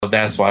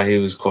That's why he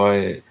was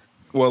quiet.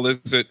 Well,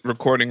 is it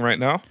recording right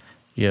now?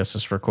 Yes,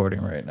 it's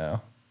recording right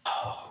now.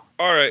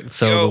 All right.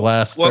 So the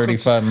last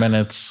 35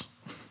 minutes.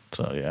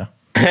 So yeah.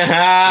 The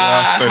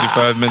last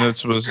 35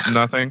 minutes was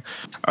nothing.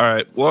 All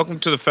right. Welcome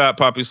to the Fat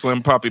Poppy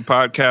Slim Poppy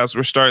podcast.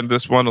 We're starting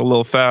this one a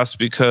little fast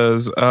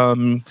because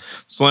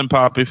Slim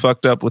Poppy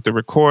fucked up with the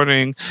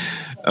recording.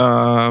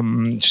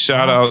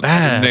 Shout out to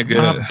the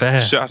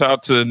nigga. Shout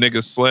out to the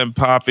nigga Slim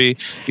Poppy.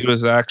 He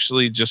was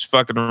actually just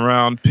fucking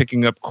around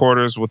picking up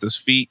quarters with his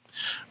feet.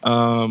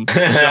 Shout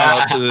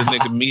out to the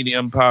nigga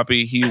Medium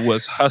Poppy. He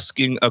was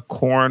husking a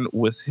corn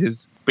with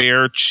his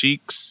bare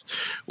cheeks.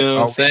 You know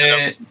what I'm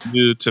saying?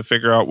 To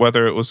figure out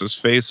whether it was his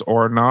face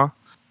or not.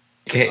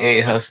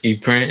 K.A. Husky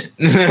Print.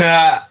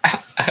 I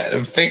had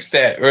to fix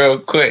that real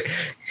quick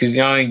because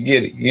y'all ain't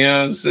get it. You know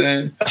what I'm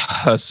saying?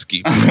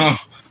 Husky.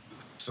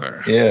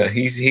 Sir. Yeah,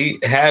 he.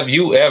 Have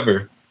you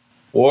ever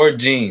wore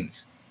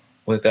jeans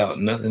without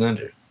nothing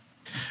under?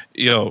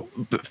 Yo,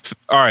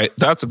 all right,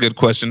 that's a good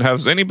question.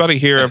 Has anybody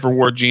here ever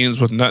wore jeans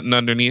with nothing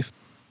underneath?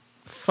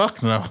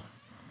 Fuck no.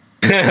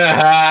 You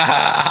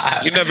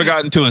never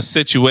got into a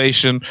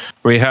situation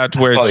where you had to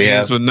wear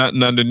jeans with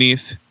nothing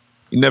underneath?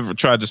 You never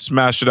tried to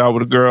smash it out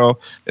with a girl,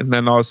 and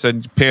then all of a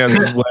sudden your pants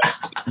is wet.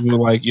 You're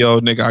like, yo,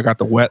 nigga, I got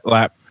the wet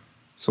lap,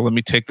 so let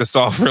me take this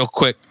off real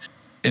quick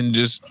and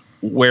just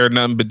wear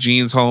nothing but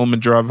jeans home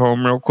and drive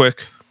home real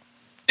quick.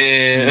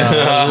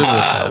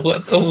 Yeah.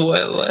 What the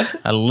wet lap?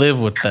 I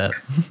live with that.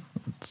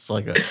 It's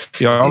like a...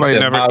 Yo, I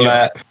never...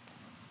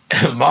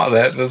 My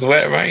lap was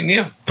wet right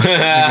now.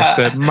 Nigga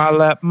said, my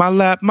lap, my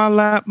lap, my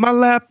lap, my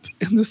lap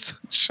in the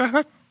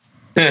sunshine.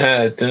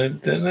 Dun, dun,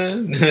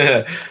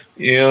 dun.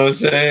 You know what I'm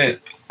saying?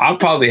 I'll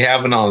probably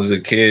have it on as a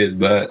kid,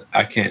 but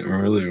I can't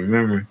really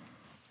remember.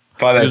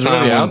 By that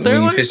time, really out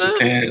there when like you that?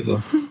 Pants,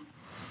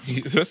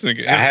 This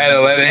nigga, I had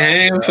to let it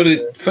hang for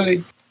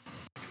the.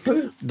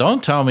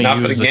 Don't tell me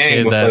you was a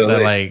kid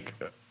that like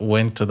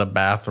went to the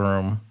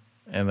bathroom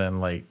and then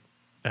like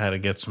had to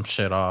get some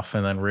shit off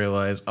and then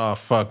realized, oh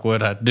fuck,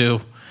 what'd I do?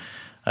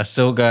 I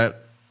still got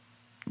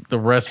the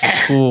rest of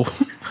school.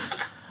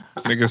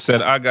 Nigga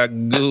said, I got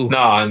goo.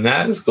 Nah,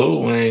 not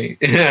school, man.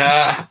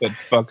 Yeah. Said,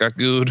 fuck, I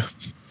gooed.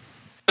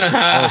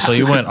 Oh, so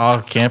you went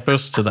off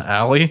campus to the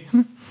alley?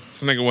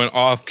 This nigga went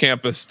off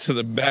campus to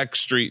the back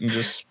street and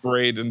just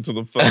sprayed into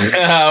the phone.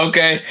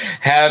 Okay.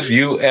 Have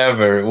you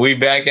ever? We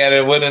back at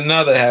it with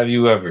another. Have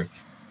you ever?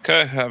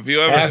 Okay. Have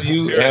you ever? Have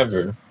you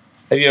ever?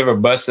 Have you ever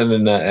busted a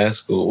nut at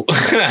school?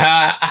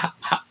 At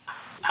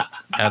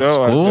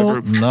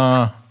school?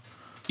 Nah.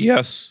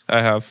 Yes,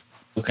 I have.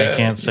 Okay. I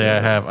can't say I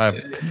have.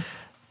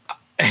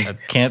 I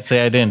can't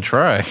say I didn't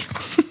try.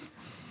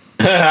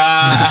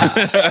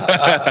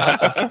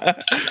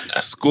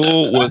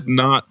 School was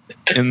not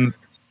in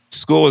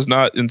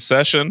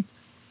session,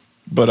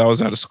 but I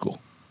was out of school.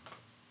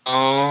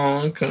 Oh,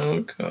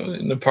 okay.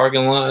 In the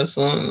parking lot,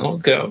 son.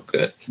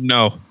 Okay.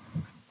 No,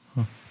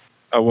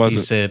 I wasn't.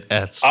 He said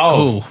at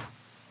school.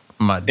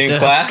 My in desk.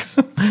 class?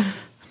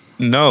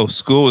 No,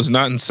 school was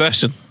not in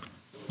session.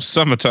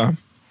 Summertime.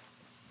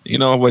 You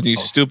know, when you're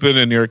stupid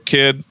and you're a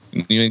kid,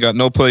 and you ain't got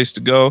no place to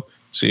go,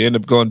 so you end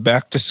up going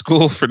back to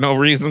school for no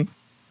reason.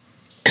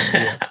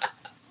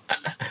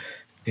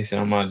 He said,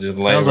 "I'm gonna just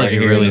lay Sounds right like you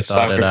here really in the thought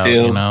soccer it out,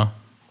 field." you know,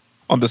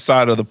 on the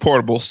side of the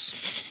portables.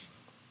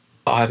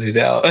 Thought it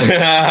out.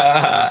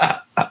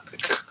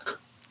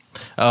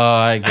 Oh,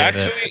 I get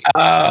it.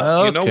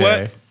 Actually, you know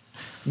what?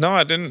 No,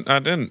 I didn't.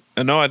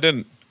 No, I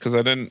didn't. Because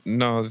I didn't.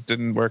 No, it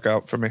didn't work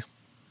out for me.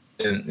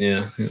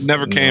 Yeah.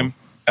 Never came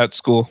at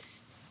school.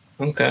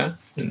 Okay.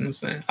 You know what I'm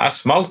saying? I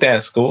smoked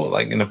at school,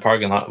 like in the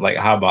parking lot, like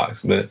a hot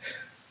box, but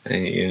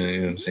you know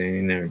what I'm saying?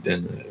 You never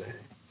done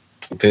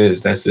that. Piss,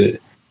 that's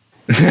it.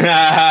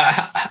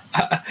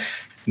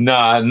 No,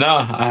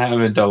 I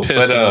haven't though.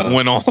 Piss but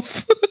went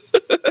off.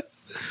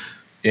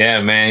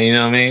 Yeah, man, you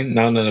know what I mean?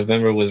 No,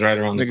 November was right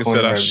around the Nigga corner.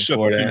 said I right shook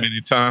before too that.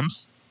 many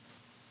times.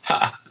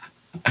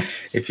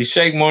 If you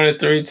shake more than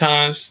 3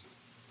 times.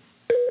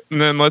 And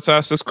then let's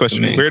ask this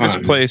question.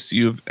 Weirdest place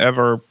you've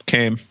ever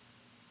came?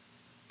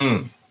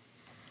 I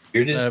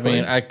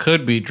mean, I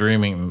could be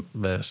dreaming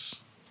this.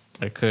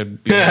 I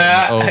could be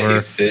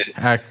over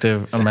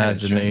active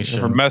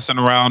imagination. Or messing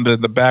around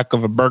in the back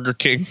of a Burger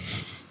King.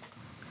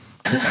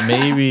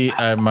 Maybe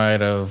I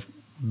might have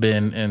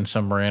been in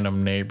some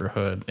random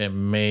neighborhood,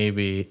 and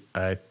maybe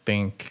I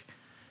think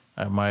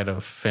I might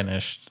have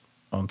finished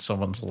on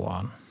someone's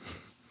lawn.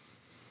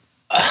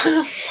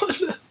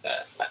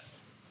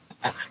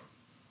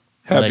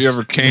 Have you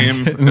ever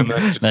came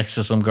next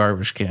to some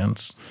garbage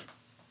cans?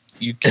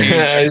 You came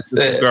next to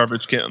some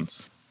garbage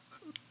cans.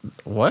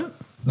 What?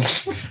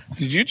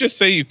 Did you just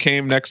say you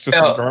came next to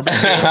some garbage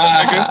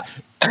cans?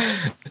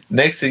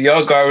 Next to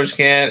your garbage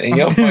can in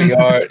your front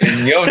yard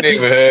in your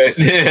neighborhood.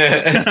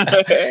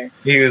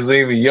 He was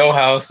leaving your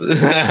house. And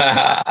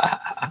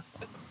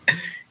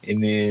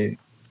then,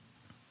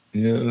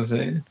 you know what I'm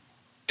saying?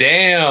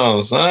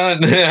 Damn,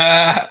 son.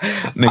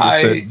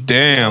 Nigga said,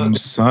 damn,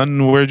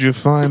 son, where'd you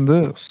find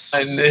this?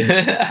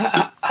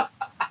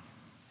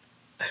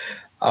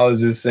 I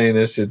was just saying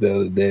that shit the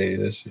other day.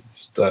 That shit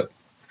stuck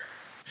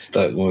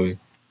with me.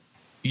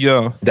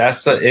 Yo,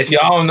 that's if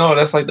y'all don't know,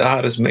 that's like the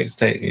hottest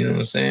mixtape. You know what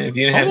I'm saying? If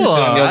you didn't have this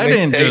on your I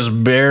didn't just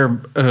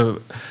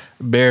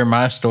bear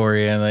my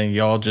story and then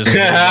y'all just fuck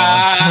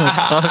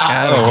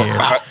out of here.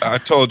 I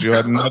told you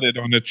I nutted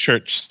on a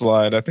church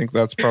slide. I think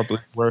that's probably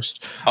the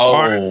worst.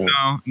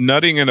 No,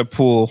 nutting in a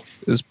pool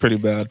is pretty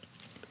bad.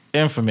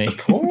 Infamy.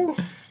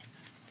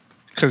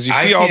 Because you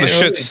see all the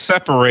shit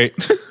separate.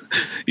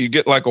 You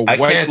get like a white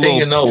little. I can't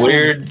think of no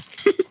weird.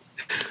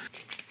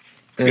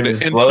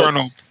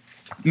 Internal.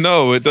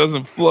 No, it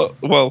doesn't float.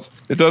 Well,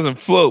 it doesn't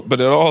float,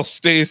 but it all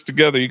stays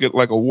together. You get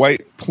like a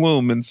white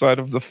plume inside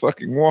of the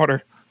fucking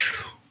water.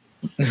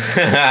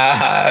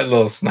 A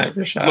little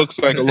sniper shot. Looks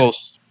like a little.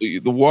 The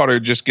water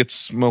just gets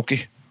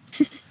smoky.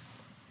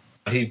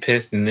 He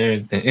pissed and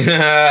everything.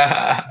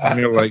 And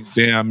you're like,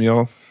 damn,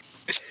 yo.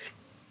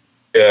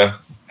 Yeah.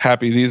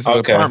 Happy these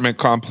are the apartment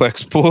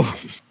complex pool.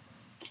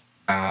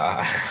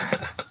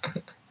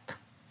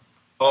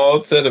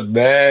 All to the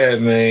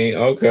bad, man.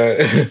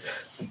 Okay.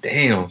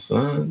 Damn,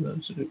 son.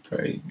 That shit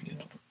crazy.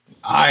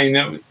 I ain't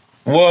never.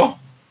 Well,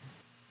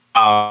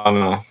 I don't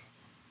know.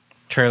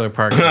 Trailer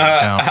park doesn't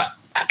count.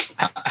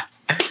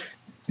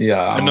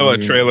 Yeah. I know a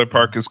trailer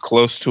park is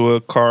close to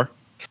a car,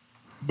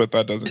 but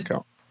that doesn't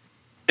count.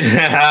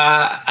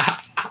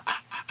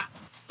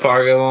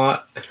 Parking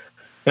lot. You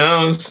know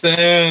what I'm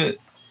saying?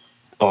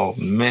 Oh,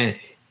 man.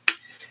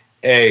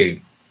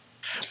 Hey.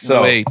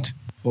 So. Wait.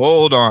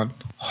 Hold on.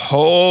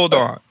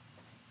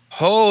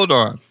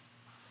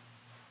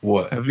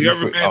 What? Have you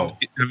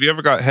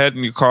ever got head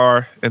in your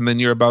car and then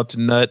you're about to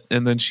nut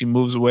and then she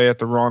moves away at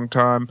the wrong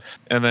time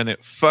and then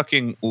it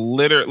fucking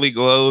literally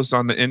glows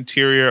on the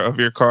interior of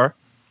your car?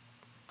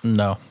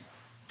 No.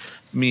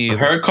 Me either.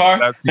 Her car?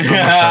 That's than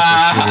that.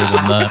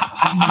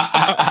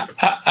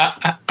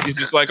 You're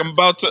just like, I'm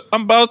about to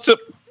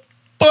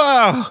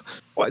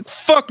like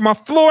fuck my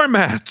floor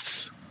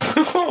mats.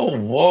 Oh,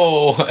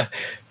 whoa.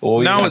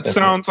 Well, now it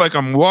sounds like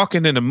I'm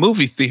walking in a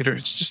movie theater.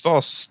 It's just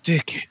all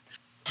sticky.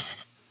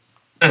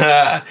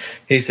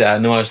 He said, I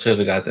know I should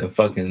have got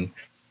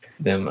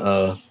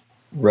them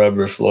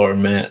rubber floor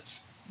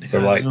mats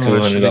for like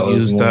 $200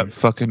 use more. That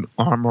fucking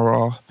Armor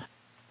All.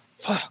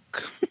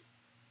 Fuck.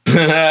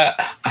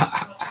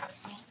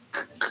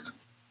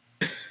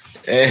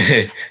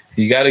 Hey,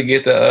 you got to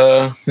get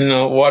the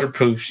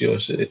waterproof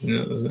shit. You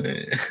know what I'm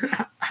saying?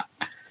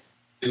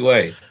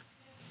 Wait.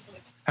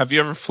 Have you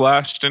ever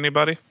flashed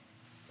anybody?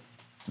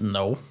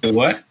 No.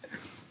 What?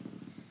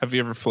 Have you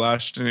ever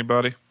flashed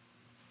anybody?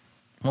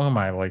 What am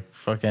I, like,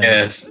 fucking...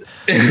 Yes.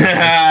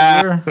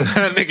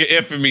 Nigga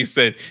Infamy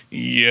said,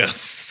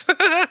 yes.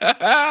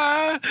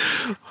 I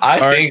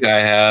think I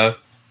have.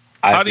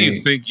 How do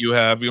you think you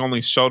have? You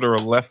only showed her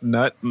a left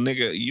nut?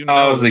 Nigga, you know.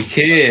 I was a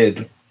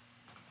kid.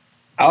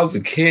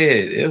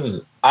 It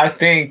was... I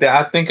think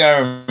I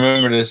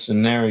remember this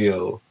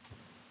scenario.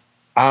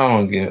 I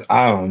don't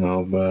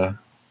know, bro.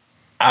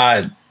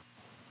 I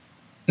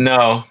don't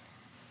know.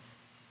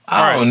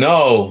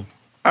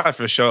 I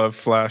for sure have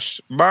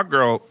flashed. My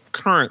girl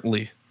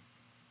currently,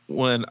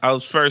 when I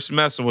was first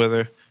messing with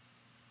her,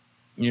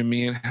 you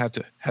mean had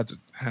to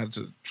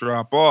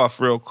drop off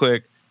real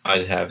quick.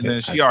 And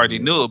then she already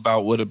knew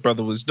about what her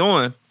brother was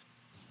doing,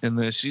 and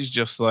then she's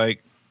just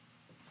like,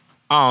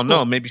 I don't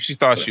know, maybe she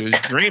thought she was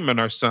dreaming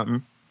or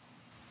something.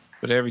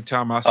 But every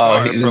time I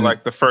saw her for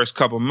like the first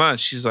couple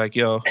months, she's like,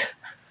 "Yo,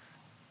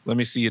 let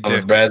me see your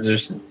dick."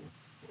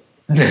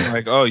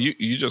 Like, oh,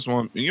 you just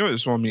want me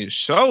to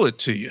show it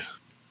to you.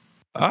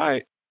 All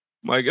right.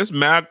 Like, it's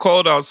mad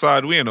cold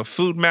outside. We in a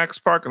Food Max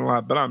parking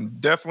lot, but I'm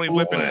definitely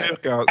whipping the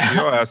dick out so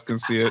your ass can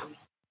see it.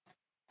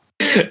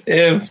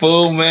 In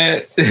Food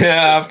Max.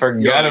 Yeah, I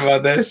forgot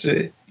about that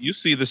shit. You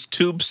see this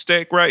tube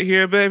steak right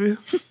here, baby?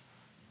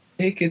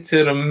 Take it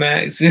to the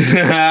max.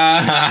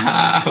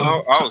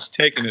 I was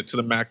taking it to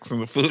the max in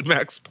the Food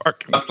Max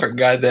parking lot. I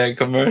forgot that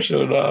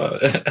commercial,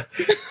 dog.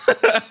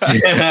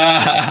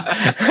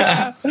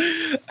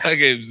 I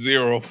gave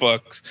 0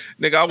 fucks.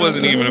 Nigga, I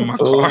wasn't even in my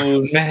car. I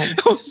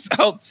was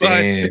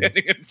outside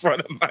standing in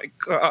front of my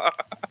car.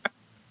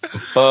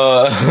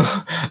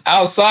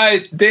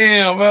 Outside?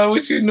 Damn, man.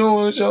 What you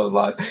doing with your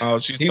life? Oh,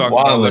 she's talking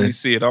about, let me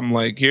see it. I'm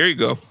like, here you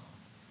go.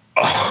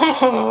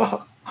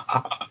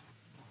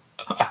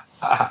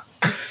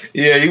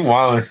 Yeah, you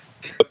wildin'.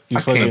 You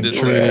fucking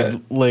treated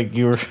like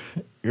you're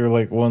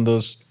like one of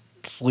those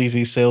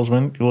sleazy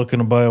salesmen. You're looking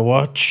to buy a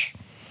watch.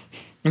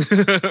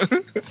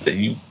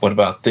 What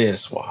about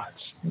this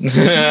watch?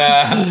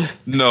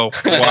 No,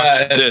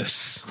 watch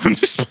this.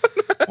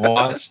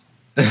 Watch.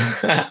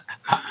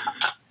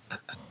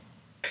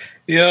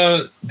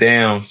 Yo,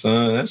 damn,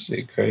 son, that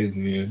shit crazy,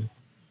 man.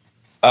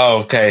 Oh,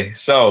 okay,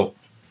 so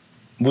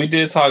we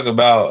did talk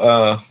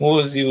about what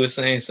was you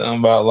saying something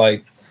about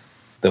like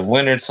the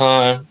winter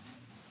time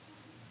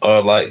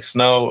or like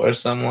snow or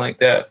something like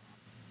that.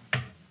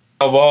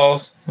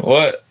 Snowballs?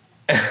 What?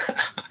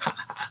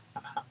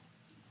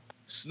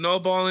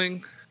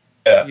 Snowballing?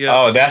 Yeah. Yes.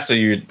 Oh, that's what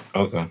you're...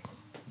 Okay.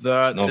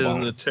 That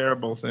is a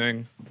terrible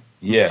thing.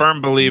 Yeah.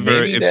 Firm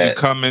believer, Maybe if that. you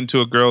come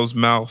into a girl's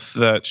mouth,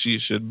 that she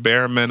should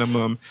bare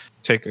minimum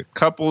take a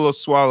couple of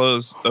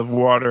swallows of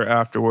water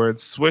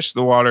afterwards, swish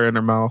the water in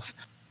her mouth,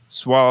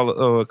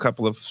 swallow a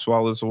couple of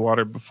swallows of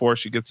water before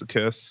she gets a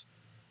kiss.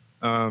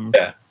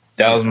 Yeah,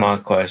 that was my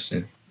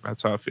question.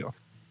 That's how I feel.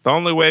 The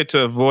only way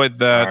to avoid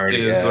that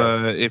Already is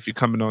asked. if you're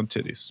coming on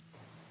titties.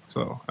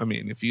 So, I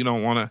mean, if you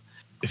don't want to,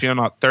 if you're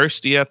not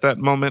thirsty at that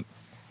moment,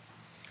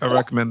 I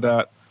recommend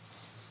that.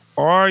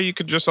 Or you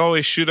could just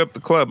always shoot up the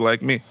club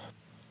like me. You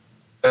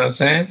know what I'm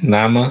saying?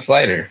 9 months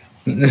later.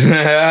 You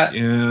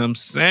know what I'm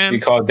saying?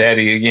 You call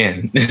daddy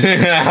again.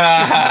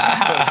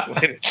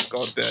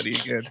 Call daddy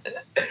again.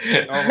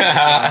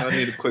 I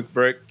need a quick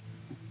break.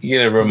 You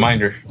get a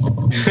reminder.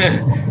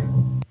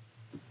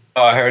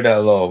 Oh, I heard that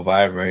little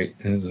vibrate.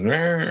 I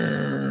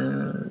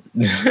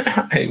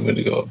ain't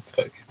gonna go.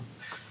 Fuck.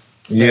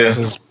 Yeah.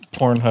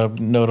 Pornhub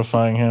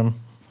notifying him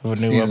of a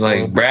new He's upload.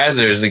 like,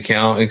 Brazzers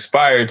account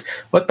expired.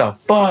 What the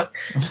fuck?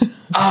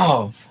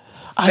 Oh,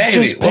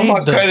 baby, where's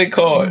my credit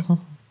card?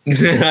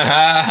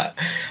 I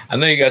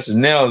know you got your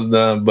nails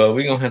done, but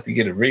we're gonna have to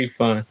get a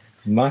refund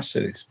because my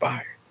shit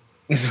expired.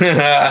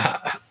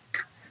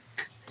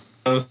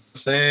 I'm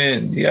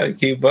saying you gotta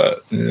keep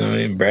up. You know what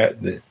I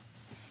mean?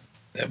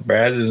 That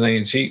Brazzers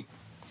ain't cheap.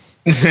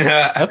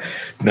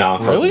 No,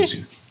 I'm fucking with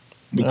you.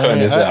 We cutting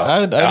this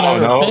out. I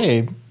never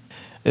paid.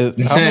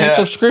 How many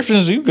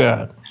subscriptions you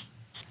got?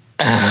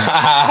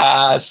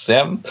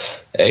 7,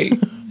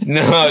 8.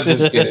 No,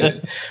 just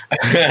kidding.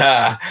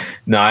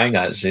 No, I ain't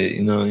got shit.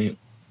 You know what I mean?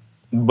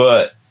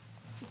 But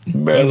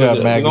you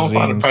got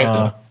magazines.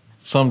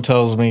 Some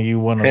tells me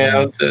you want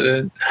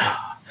to.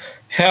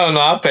 Hell no!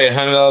 I pay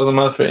 $100 a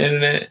month for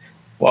internet.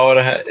 Why would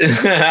I have?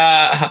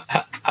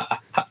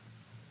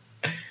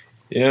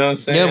 You know what I'm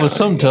saying? Yeah, but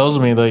some tells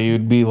me that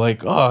you'd be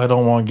like, oh, I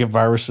don't want to get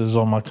viruses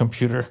on my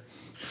computer.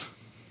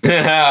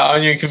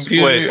 On your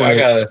computer? Wait. I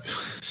gotta.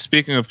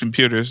 Speaking of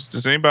computers,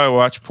 does anybody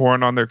watch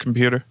porn on their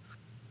computer?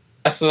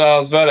 That's what I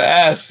was about to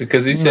ask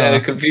because he said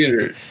a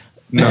computer.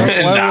 No,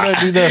 why would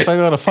I do that if I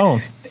got a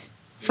phone?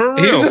 For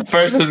real? He's the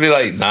first to be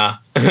like, nah.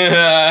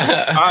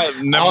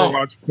 I've never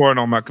watched porn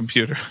on my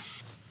computer.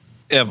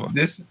 Ever.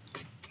 This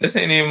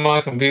ain't even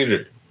my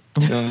computer.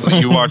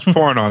 You watch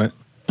porn on it.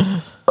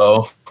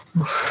 Oh.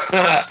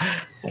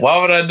 Why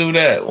would I do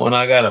that when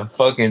I got a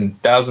fucking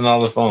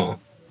 $1,000 phone?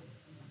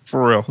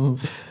 For real.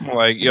 I'm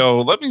like,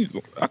 yo,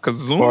 I could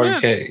zoom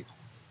 4K. in.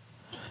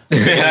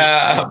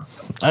 I got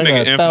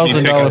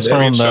 $1,000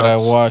 phone that I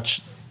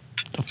watched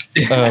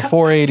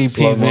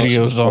 480p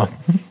videos on.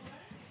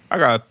 I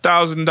got a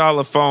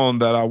 $1,000 phone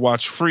that I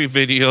watch free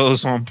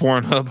videos on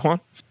Pornhub on.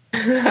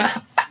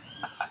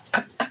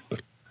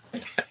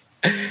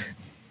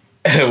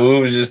 We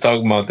were just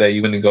talking about that.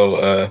 You want to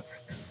go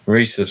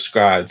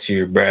resubscribe to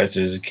your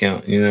Brazzers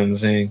account. You know what I'm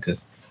saying?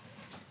 Because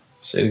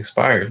shit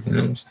expired. You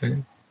know what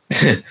I'm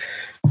saying?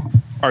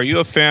 Are you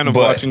a fan of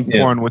watching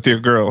porn with your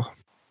girl?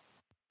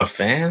 A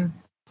fan?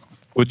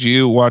 Would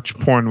you watch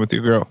porn with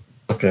your girl?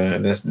 Okay,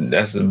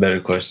 that's a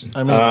better question.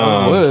 I mean,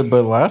 I would,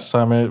 but last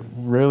time it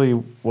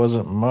really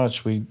wasn't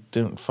much. We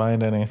didn't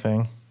find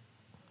anything.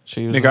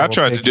 Nigga, I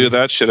tried to do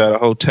that shit at a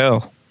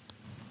hotel.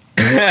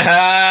 He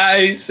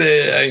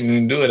said I didn't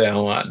even do it at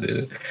home. I did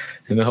it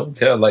in the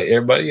hotel like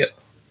everybody else.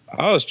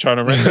 I was trying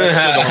to rent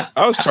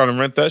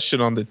that shit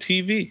on the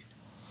TV.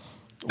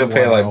 They'll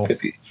pay like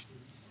 50.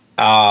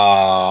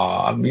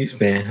 You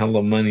spend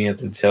hella money at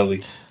the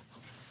telly.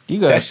 You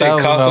got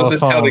 $1,000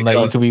 phone that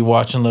you could be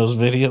watching those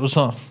videos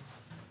on.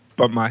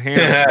 But my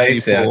hands. He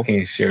said I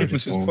can't share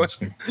this phone.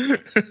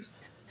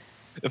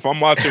 If I'm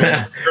watching with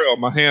a girl,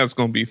 my hand's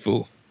gonna be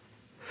full.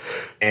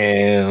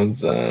 And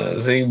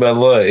see, but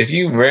look, if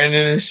you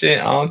renting this shit,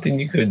 I don't think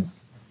you could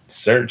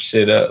search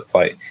shit up.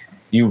 Like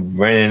you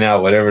renting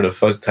out whatever the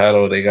fuck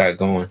title they got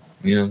going.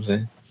 You know what I'm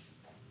saying?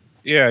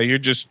 Yeah, you're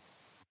just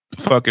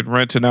fucking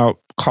renting out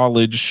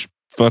college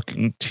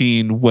fucking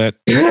teen wet.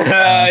 He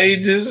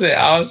just said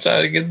I was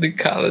trying to get the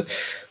college.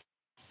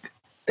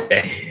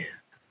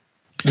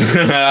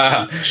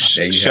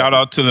 Shout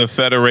out to the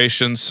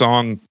Federation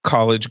song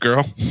College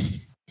Girl.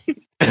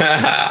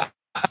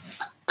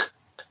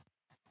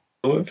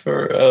 Do it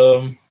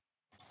for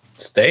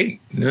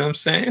state. You know what I'm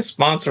saying?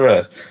 Sponsor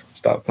us.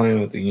 Stop playing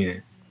with the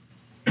game.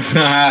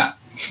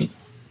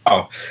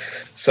 Oh,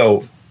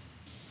 so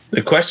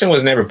the question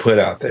was never put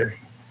out there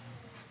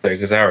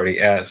because I already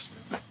asked.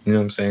 You know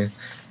what I'm saying?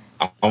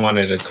 I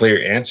wanted a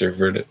clear answer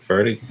for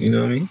the you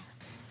know what I mean?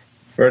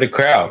 For the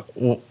crowd.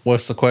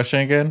 What's the question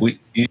again?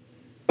 You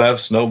left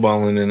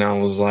snowballing, and I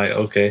was like,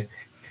 okay,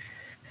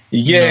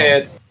 you get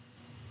head.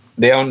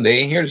 They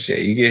ain't hear the shit.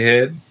 You get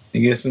head. You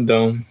get some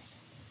dome.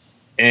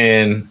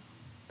 And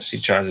she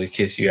tries to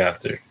kiss you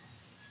after.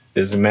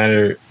 Doesn't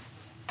matter.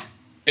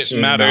 It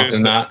matters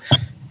or not.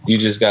 You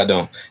just got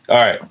dome. All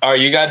right,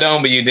 you got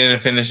dome, but you didn't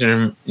finish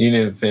in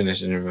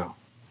her mouth.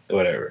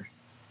 Whatever.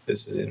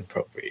 This is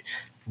inappropriate.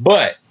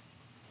 But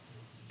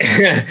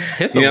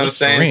hit the you know what I'm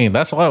saying?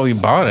 That's why we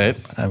bought it.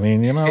 I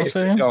mean, you know what I'm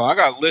saying? Yo, I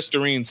got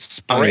Listerine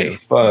spray.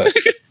 Fuck.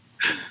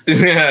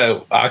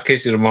 Yeah, I'll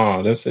kiss you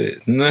tomorrow. That's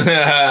it.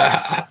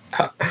 Nah,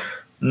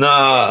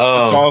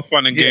 it's all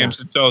fun and games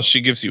until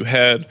she gives you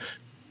head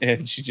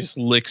and she just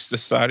licks the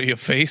side of your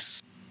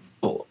face.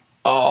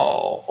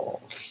 Oh,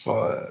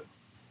 fuck.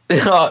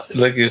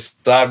 Look at your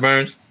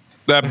sideburns.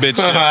 That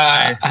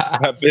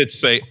bitch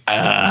say,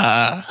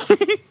 ah.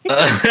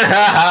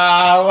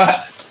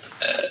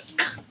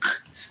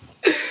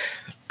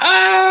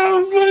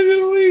 I'm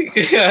fucking weak.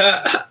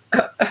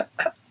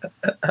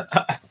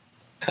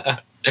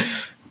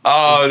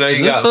 Oh, no,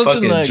 you got something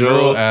fucking that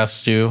drool. Girl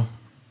asked you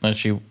that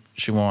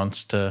she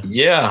wants to.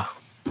 Yeah.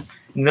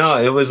 No,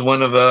 it was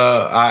one of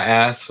I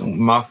asked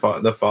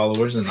the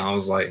followers, and I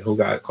was like, "Who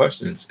got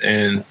questions?"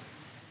 And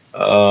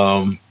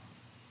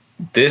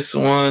this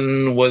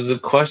one was a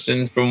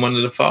question from one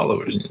of the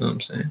followers. You know what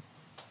I'm saying?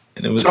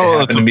 And it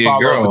happened to be a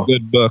girl. A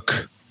good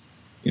book.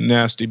 You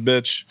nasty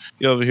bitch.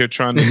 You over here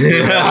trying to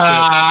do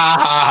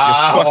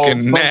that shit. You're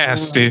fucking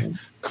nasty.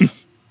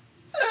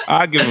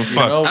 I give a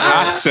fuck.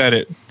 I said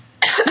it.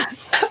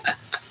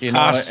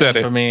 I said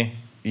it. For me,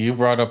 you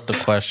brought up the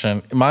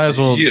question. Might as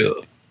well,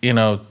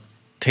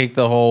 take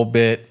the whole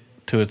bit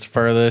to its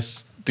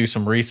furthest. Do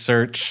some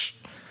research.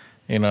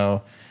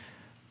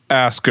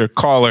 Ask her.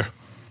 Call her.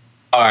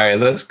 All right,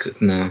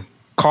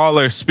 call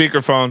her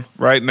speakerphone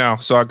right now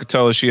so I could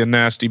tell her she a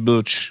nasty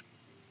booch.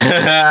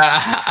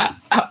 How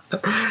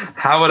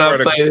would I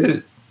play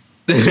it?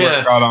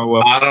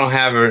 I don't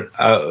have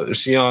her.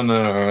 She on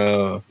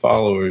her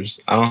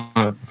followers. I don't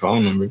have her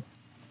phone number.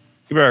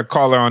 You better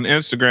call her on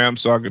Instagram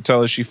so I could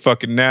tell her she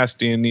fucking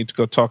nasty and need to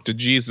go talk to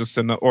Jesus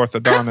and the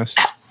orthodontist.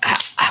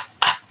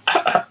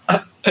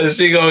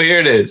 She gonna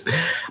hear this.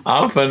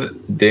 I'm finna.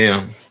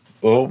 Damn.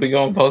 Well, we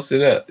gonna post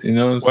it up. You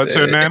know what's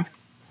her name?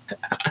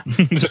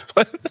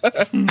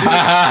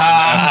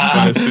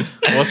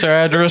 What's her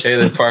address?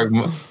 Trailer Park.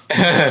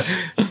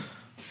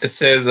 It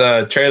says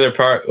Trailer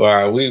Park.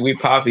 Or we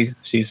Poppy.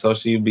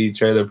 She'd be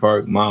Trailer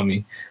Park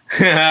mommy.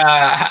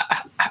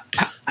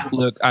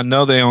 Look, I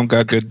know they don't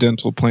got good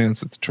dental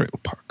plans at the trailer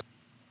park.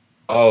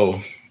 Oh,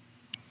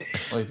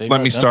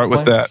 let me start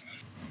with that.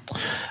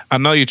 I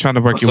know you're trying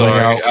to work your way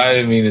out. I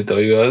didn't mean to throw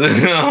you out.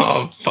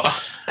 Oh,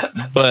 fuck.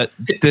 But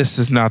this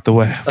is not the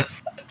way.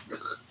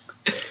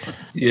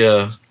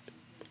 Yeah.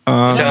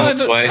 Tell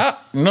them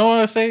what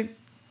I say?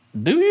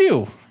 Do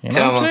you? You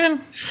know what I'm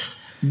saying?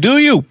 Do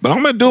you? But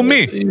I'm gonna do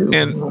me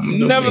and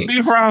never be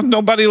around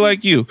nobody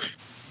like you.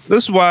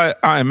 This is why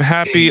I'm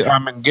happy.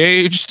 I'm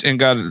engaged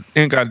and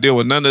ain't got to deal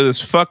with none of this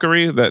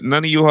fuckery that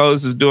none of you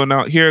hoes is doing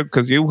out here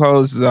because you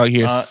hoes is out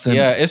here.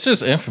 Yeah, it's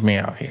just Infamy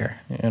out here.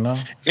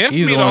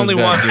 He's the only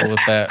one to deal with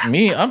that.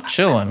 Me, I'm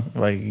chilling.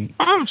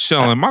 I'm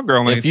chilling. My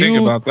girl ain't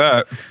thinking about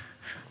that.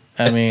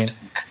 I mean,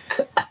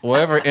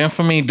 whatever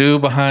Infamy do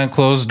behind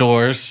closed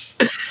doors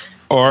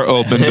or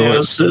open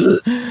doors.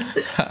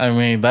 I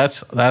mean,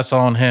 that's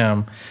on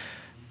him.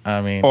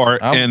 I mean,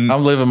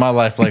 I'm living my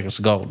life like it's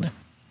golden.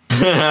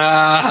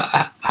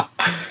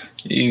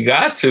 You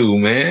got to,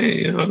 man.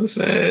 You know what I'm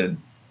saying?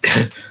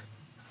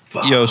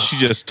 Yo, she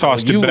just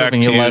tossed it back to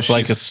you. You living your life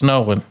like it's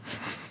snowing.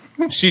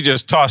 She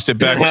just tossed it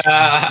back to you.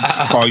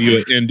 Call you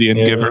an Indian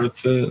giver.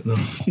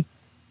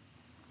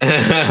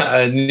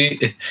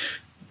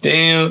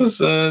 Damn,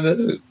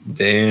 son.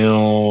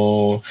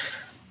 Damn.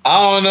 I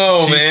don't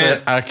know, she man.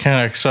 Said, I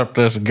can't accept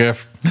this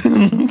gift.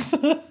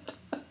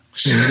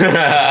 She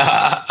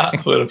said,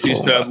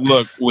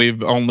 "Look,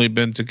 we've only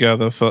been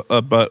together for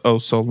but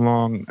so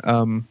long.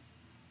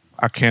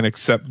 I can't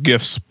accept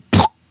gifts."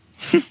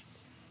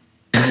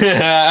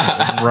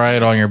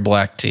 Right on your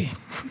black tea.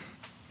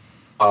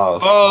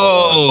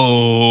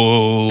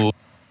 Oh.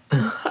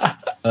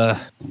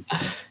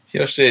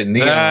 Your shit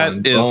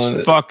neon. That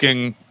is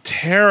fucking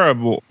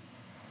terrible.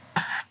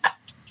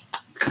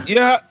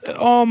 Yeah.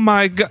 Oh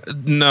my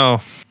god. No.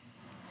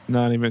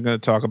 Not even gonna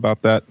talk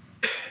about that.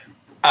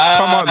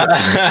 Come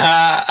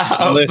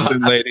on.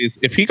 Listen, ladies.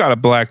 If he got a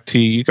black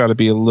tee, you got to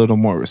be a little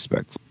more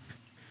respectful.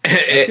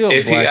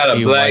 If he got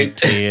a black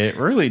tee, it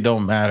really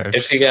don't matter.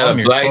 If he got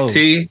a black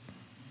tee,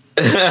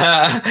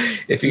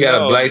 if you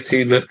got a black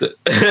tee, lift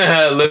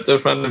the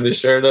front of his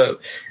shirt up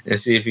and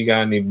see if he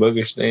got any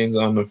booger stains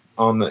on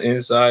the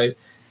inside.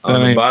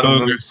 On the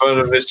bottom of the front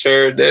of his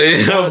shirt, that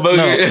ain't no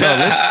booger.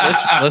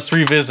 No, let's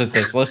revisit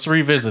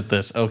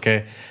this.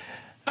 Okay.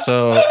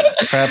 So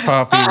Fat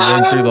Poppy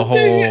went through the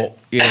whole,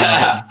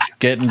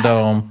 getting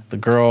dome. The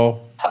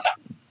girl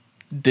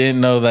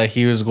didn't know that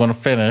he was going to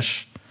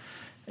finish,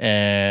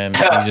 and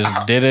he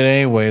just did it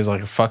anyways,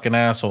 like a fucking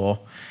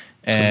asshole.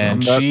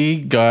 And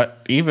she got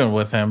even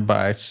with him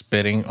by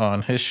spitting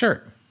on his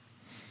shirt.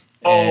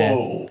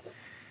 And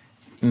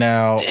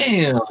now,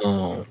 damn.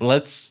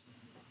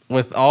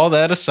 With all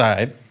that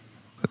aside,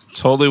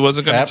 totally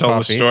wasn't going to tell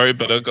the story,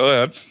 but go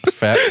ahead.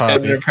 Fat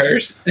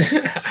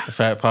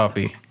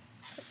Poppy.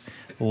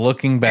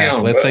 Looking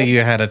back, let's say you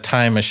had a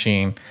time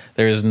machine.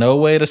 There is no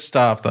way to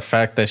stop the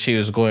fact that she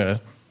was going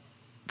to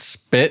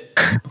spit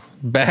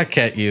back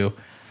at you.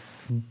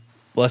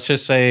 Let's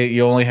just say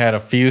you only had a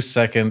few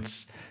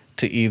seconds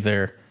to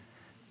either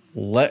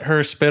let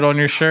her spit on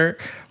your shirt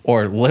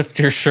or lift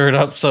your shirt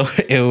up so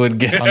it would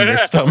get on your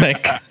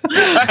stomach.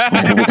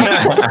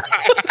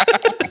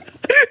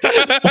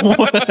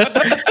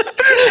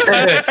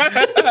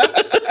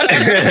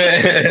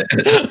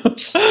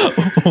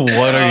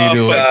 What are you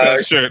doing? Fuck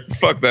that shirt.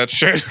 Fuck that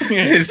shirt.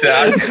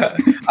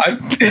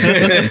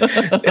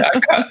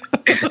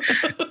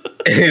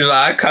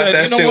 I caught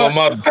that shit on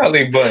my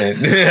belly button.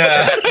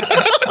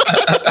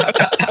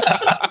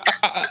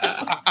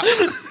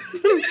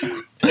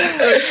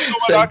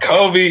 Say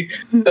Kobe.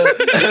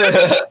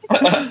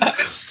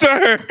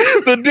 Sir,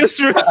 the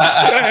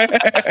disrespect.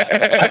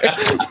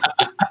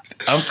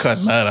 I'm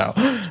cutting that out.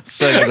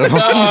 Second come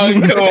on.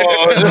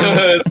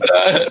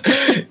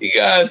 You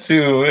got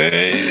to,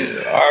 man.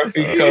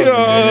 RP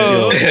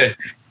Kobe, man.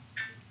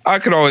 I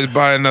could always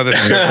buy another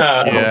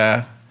shirt.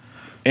 Yeah.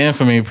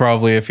 Infamy,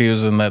 probably, if he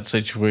was in that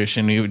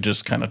situation, he would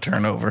just kind of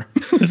turn over.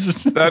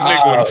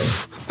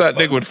 That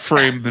nigga would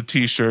frame the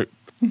t-shirt.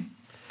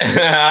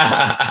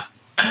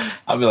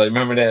 I'll be like,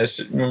 remember that?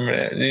 Remember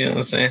that? You know what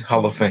I'm saying?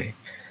 Hall of Fame.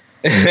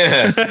 You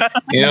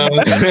know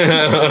what I'm saying?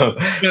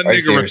 That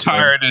nigga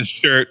retired his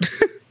shirt.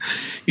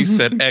 He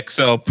said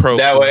XL Pro.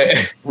 That way.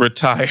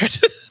 Retired.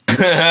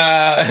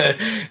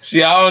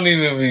 See, I don't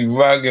even be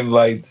rocking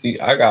black tee.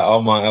 I got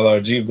all my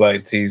LRG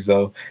black tees,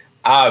 though.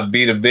 I'd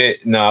be the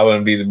bitch. No, I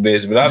wouldn't be the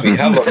bitch, but I'd be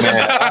hella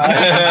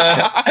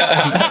mad.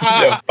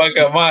 She'll fuck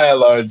up my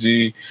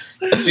LRG.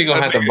 She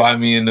gonna have to buy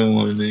me a new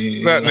one.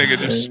 That nigga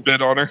just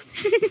spit on her.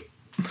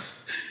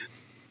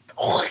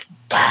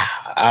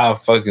 I'll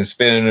fucking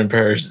spit in her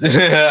purse.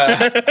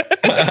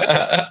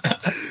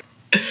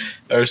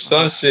 Or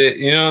some shit.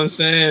 You know what I'm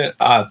saying?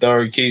 I'll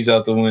throw her keys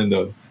out the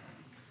window.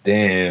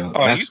 Damn.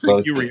 Oh, you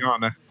think you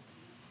Rihanna?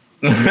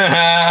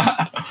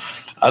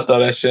 I thought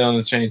that shit on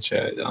the train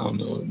chat. I don't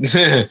know.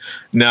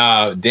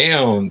 Nah,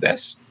 damn.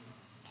 That's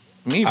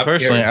me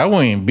personally. I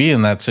wouldn't even be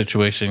in that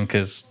situation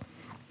because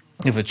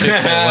if a chick will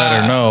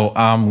let her know,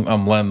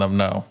 I'm letting them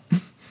know.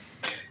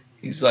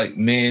 He's like,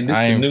 man, this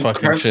I ain't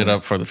fucking Kirkland shit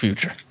up for the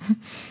future.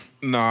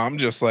 Nah, I'm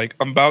just like,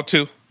 I'm about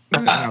to.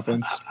 That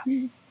happens.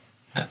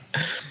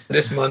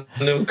 This my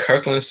new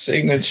Kirkland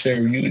signature.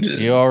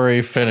 You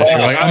already finished.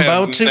 You're like, I'm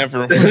about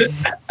to.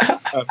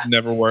 I've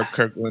never worn a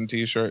Kirkland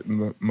t-shirt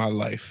in my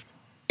life.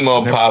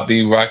 Mo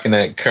Poppy rocking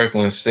that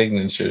Kirkland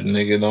signature,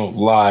 nigga. Don't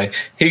lie.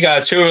 He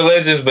got True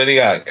Religions, but he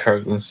got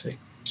Kirkland signature.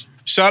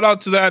 Shout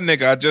out to that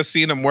nigga. I just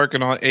seen him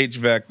working on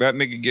HVAC. That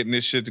nigga getting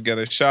this shit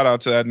together. Shout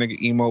out to that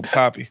nigga Emo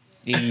Poppy.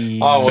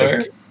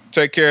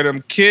 Take care of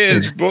them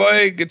kids,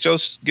 boy. Get your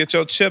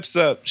chips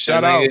up.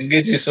 Shout out.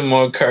 Get you some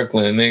more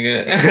Kirkland,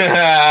 nigga.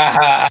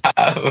 That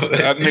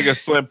nigga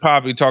Slim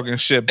Poppy talking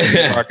shit.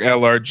 Rock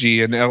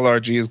LRG, and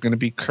LRG is gonna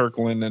be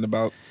Kirkland in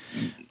about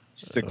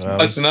 6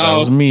 months. That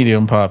was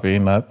medium Poppy,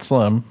 not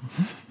Slim.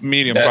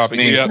 Medium Poppy.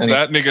 Yeah,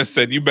 that nigga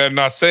said, "You better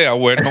not say I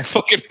wear no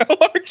fucking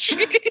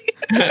LRG."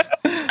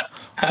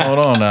 Hold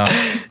on now,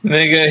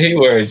 nigga. He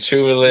wear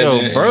True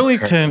Religion. Yo,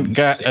 Burlington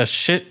got a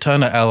shit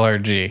ton of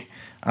LRG.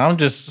 I'm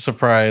just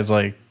surprised.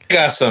 Like,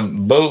 got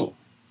some boot,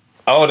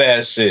 all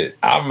that shit.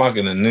 I'm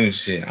rocking the new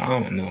shit. I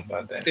don't know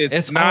about that.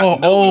 It's not all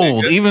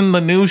old. Nigga. Even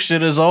the new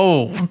shit is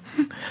old.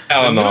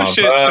 I don't know. New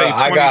shit say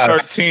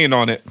 2013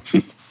 on it.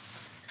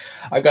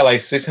 I got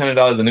like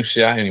 $600 of new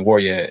shit I ain't wore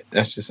yet.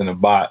 That's just in a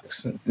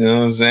box. You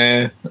know what I'm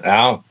saying?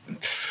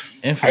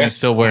 Infamy's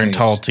still wearing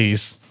tall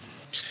tees.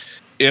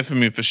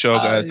 Infamy for sure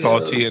got a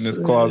tall tee in his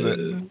closet.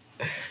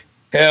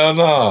 Hell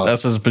no.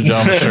 That's his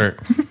pajama shirt.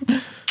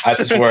 I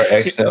just wear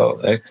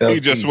XL. You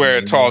just wear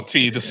a tall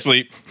tee to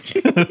sleep. I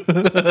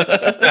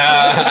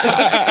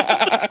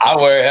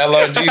wear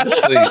LRG to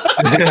sleep.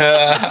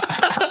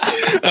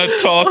 A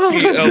tall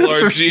tee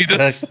LRG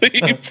to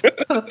sleep.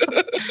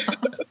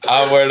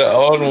 I wear the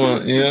old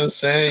one. You know what I'm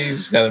saying? You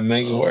just gotta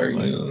make it work. You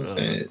know what I'm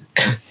saying?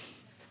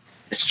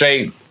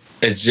 Straight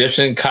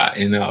Egyptian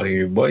cotton out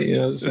here, boy. You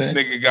know what I'm saying?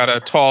 This nigga got a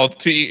tall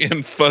tee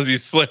and fuzzy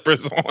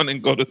slippers on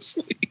and go to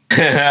sleep.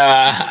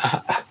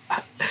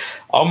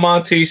 All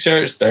my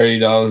t-shirts,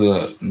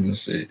 $30 up.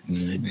 That's it.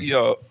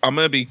 Yo, I'm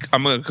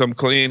gonna come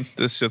clean.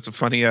 This shit's a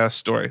funny ass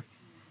story.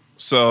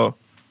 So,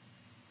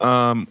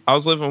 I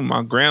was living with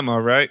my grandma,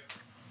 right?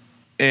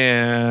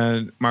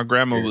 And my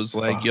grandma was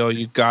like, "Yo,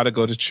 you gotta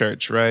go to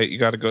church, right? You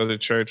gotta go to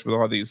church with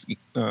all these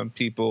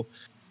people."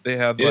 They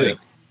had like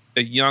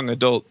a young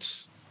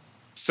adults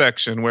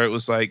section where it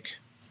was like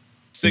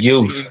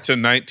 16 to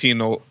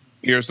 19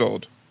 years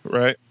old,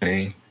 right?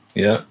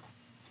 Yeah. I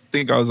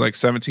think I was like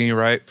 17,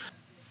 right?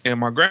 And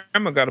my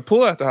grandma got a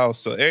pool at the house,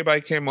 so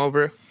everybody came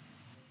over.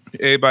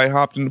 Everybody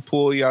hopped in the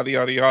pool, yada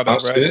yada yada,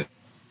 right?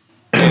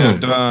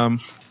 And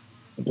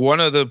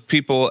one of the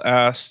people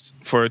asked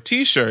for a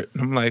T-shirt.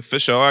 I'm like, for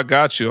sure, I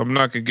got you. I'm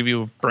not gonna give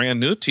you a brand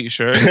new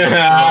T-shirt. I'm gonna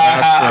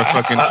ask for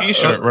a fucking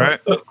T-shirt,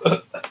 right?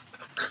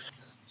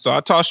 So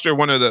I tossed her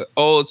one of the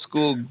old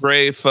school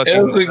gray fucking.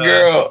 It was a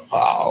girl.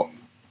 Oh.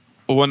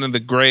 One of the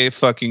gray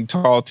fucking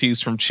tall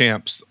tees from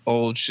Champs,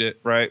 old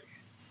shit, right?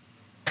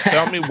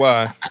 Tell me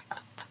why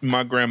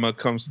my grandma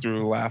comes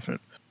through laughing.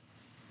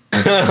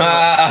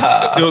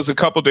 It was a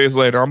couple days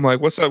later. I'm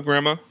like, "What's up,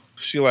 grandma?"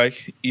 She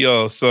like,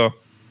 "Yo, so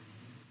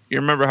you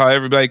remember how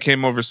everybody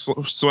came over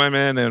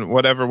swimming and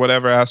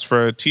whatever, asked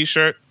for a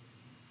t-shirt?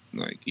 I'm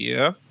like,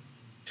 yeah.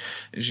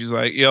 And she's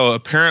like, yo,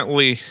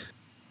 apparently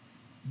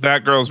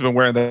that girl's been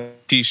wearing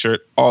that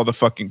t-shirt all the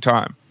fucking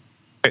time.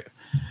 And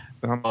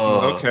I'm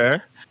like, okay.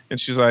 And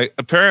she's like,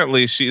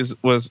 apparently she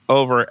was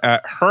over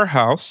at her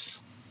house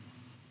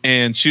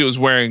and she was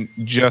wearing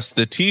just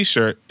the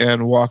t-shirt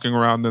and walking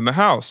around in the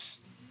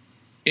house.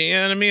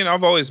 And I mean,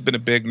 I've always been a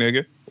big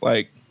nigga.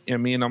 Like, I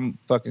mean, I'm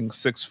fucking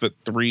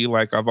 6'3".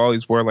 Like, I've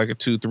always wore like a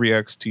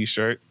 2-3X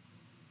t-shirt.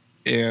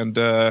 And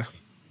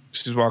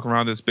she's walking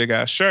around this big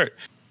ass shirt.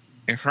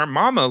 And her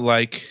mama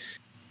like,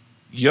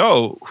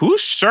 yo,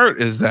 whose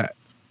shirt is that?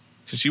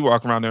 Because she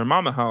walking around in her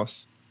mama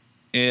house.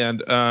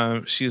 And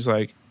she's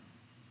like,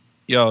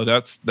 yo,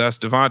 that's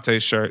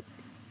Devontae's shirt.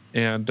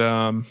 And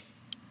the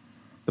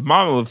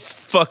mama was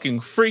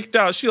fucking freaked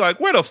out. She like,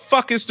 where the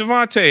fuck is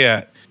Devontae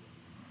at?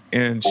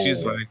 And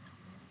she's like,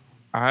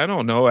 I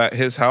don't know, at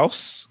his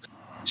house.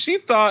 She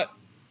thought...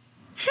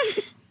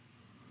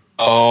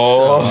 She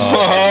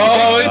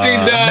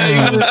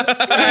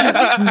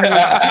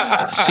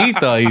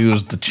thought he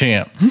was the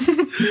champ.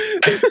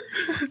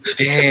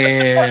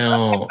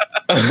 Damn.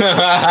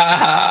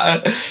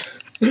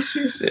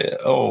 She said,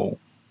 "Oh,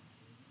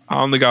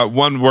 I only got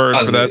one word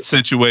for that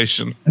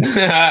situation.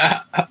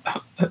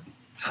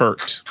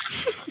 Hurt."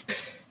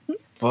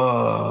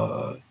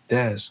 Fuck,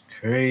 that's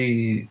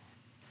crazy.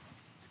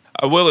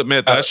 I will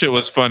admit that shit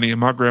was funny,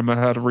 and my grandma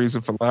had a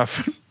reason for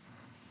laughing.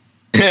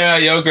 Yeah,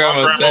 your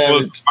grandma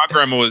my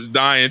grandma was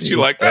dying. She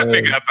like, that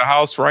nigga at the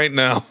house right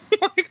now.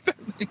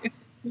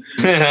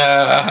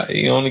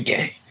 You on the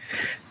game.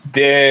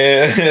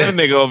 Damn. That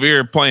nigga over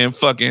here playing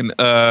fucking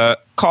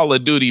Call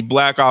of Duty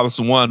Black Ops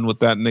 1 with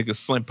that nigga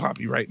Slim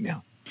Poppy right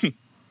now.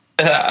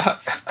 The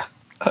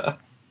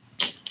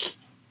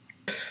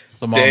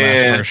mom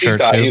damn, asked for a shirt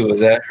she thought too. he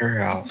was at her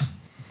house.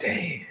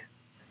 Damn.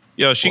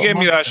 Yo, she gave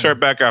me that shirt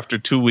back after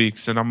 2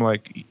 weeks, and I'm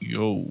like,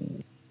 yo,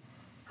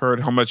 heard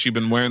how much you've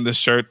been wearing this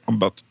shirt. I'm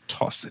about to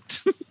toss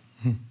it.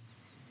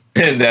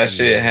 And that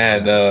shit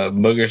had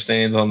booger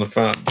stains on the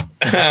front,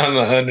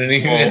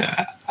 underneath. Ew.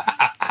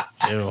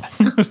 Yo.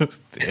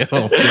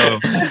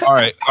 All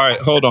right.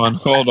 Hold on.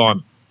 How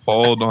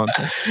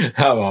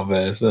about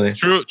that, sonny?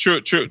 True.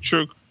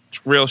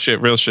 Real shit.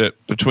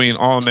 Between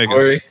all niggas.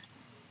 Sorry.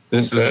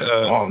 This is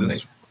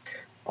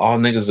all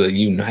niggas are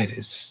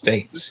United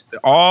States.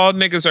 All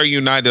niggas are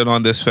united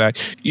on this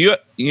fact. You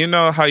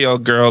know how your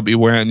girl be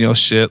wearing your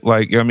shit,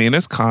 like, I mean,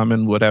 it's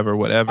common, whatever.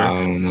 I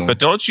don't know. But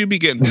don't you be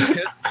getting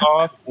pissed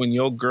off when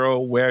your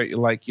girl wear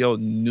like your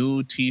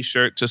new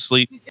t-shirt to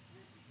sleep?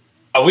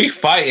 Are we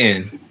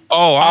fighting?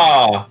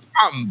 I'm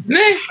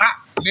nigga.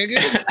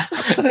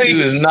 He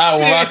was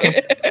not rocking.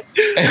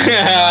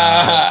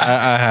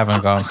 I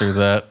haven't gone through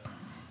that.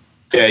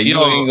 Yeah, you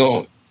ain't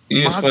going.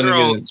 My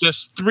girl,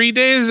 just 3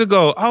 days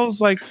ago, I was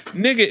like,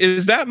 nigga,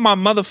 is that my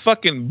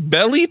motherfucking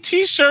Belly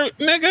t-shirt,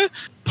 nigga?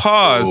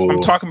 Pause.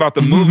 I'm talking about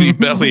the movie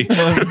Belly. You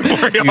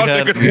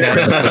had a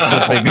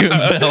specific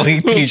Belly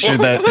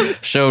t-shirt that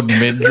showed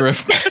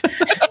midriff.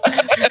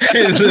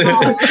 He's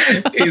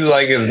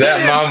like, is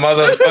that my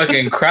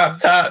motherfucking crop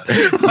top?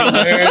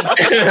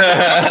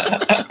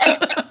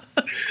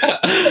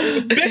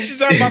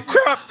 Bitches are my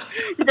crop.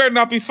 You better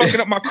not be fucking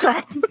up my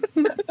crop.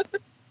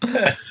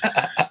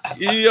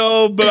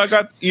 Yo, but I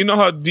got, you know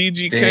how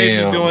DGK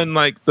be doing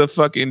like the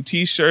fucking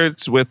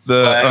t-shirts with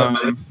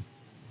the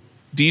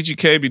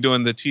DGK be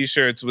doing the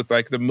t-shirts with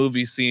like the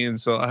movie scene,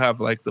 so I have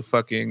like the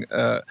fucking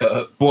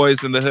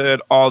Boys in the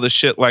Hood, all the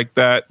shit like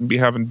that, and be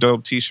having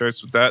dope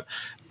t-shirts with that.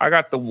 I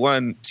got the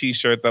one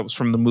t-shirt that was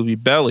from the movie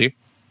Belly,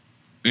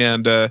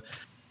 and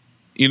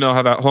you know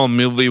how that whole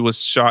movie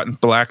was shot in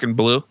black and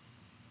blue,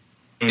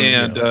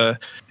 and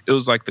it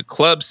was like the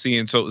club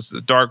scene, so it was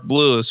the dark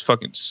blue. It's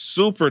fucking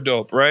super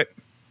dope, right?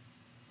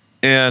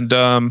 And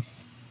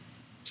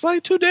it's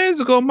like 2 days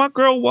ago, my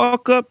girl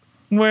walk up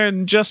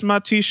wearing just my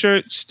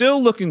t-shirt,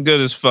 still looking good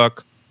as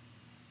fuck.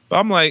 But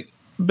I'm like,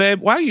 babe,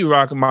 why are you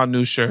rocking my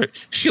new shirt?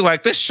 She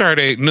like, this shirt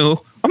ain't new.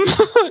 I'm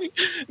like,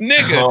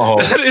 nigga,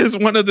 that is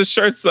one of the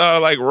shirts that I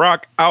like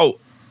rock out.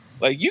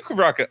 Like, you can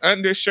rock an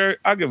undershirt.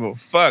 I give a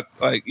fuck.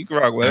 Like, you can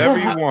rock whatever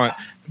you want.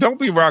 Don't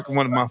be rocking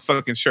one of my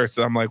fucking shirts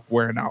that I'm like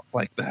wearing out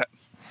like that.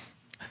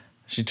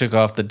 She took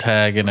off the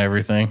tag and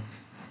everything.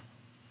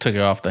 Took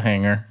it off the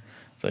hanger.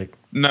 It's like,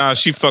 nah,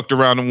 she fucked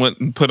around and went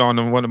and put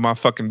on one of my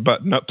fucking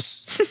button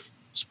ups.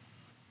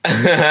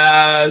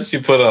 She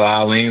put a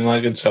Eileen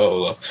like a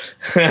cholo.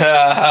 Take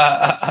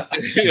out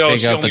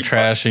the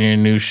trash in your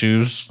new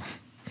shoes.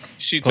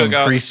 She took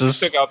out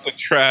the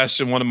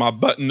trash in one of my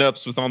button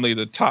ups with only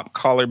the top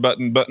collar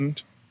button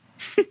buttoned.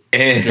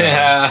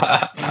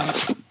 Yeah.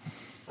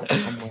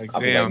 I'm like,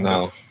 damn.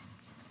 No.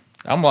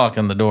 I'm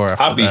locking the door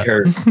after I'll be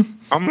hurt.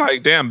 I'm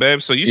like, damn,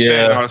 babe. So you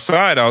staying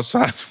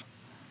outside?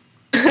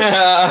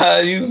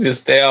 You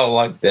just stay out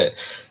like that.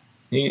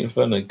 You ain't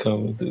finna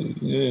come through.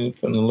 You ain't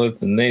finna let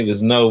the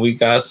neighbors know we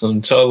got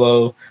some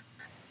cholo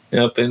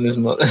up in this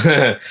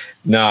mother.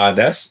 Nah,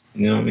 that's,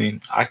 you know what I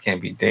mean? I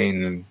can't be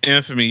dating them.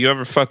 Infamy, you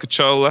ever fuck a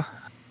chola?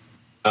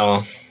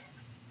 No.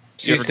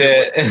 She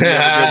said, you ever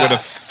get with a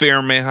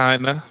Firme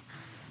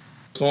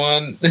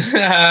one.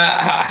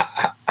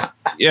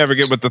 You ever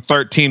get with the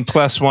 13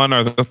 plus one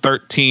or the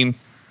 13?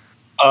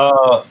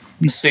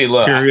 See,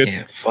 look, period. I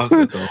can't fuck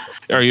with them.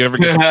 Or you ever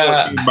get the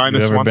 14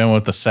 minus you ever one? Been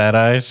with the sad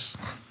eyes?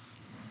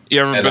 You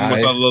ever been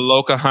with a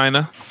Loca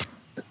Hyena?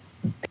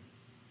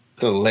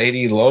 The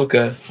Lady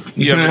Loca.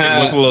 You ever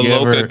get with La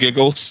Loca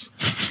giggles?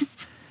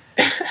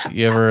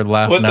 You ever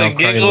laugh now,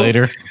 cry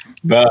later?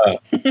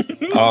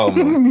 Oh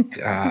my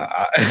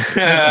god!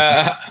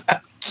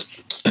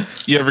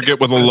 You ever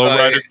get with a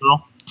lowrider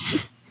girl?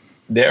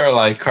 They're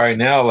like cry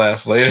now,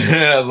 laugh later.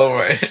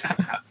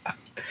 Lowrider.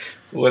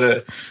 What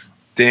a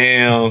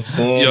damn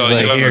son! Yo,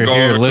 like,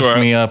 here, lift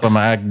me up. I'm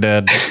act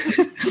dead.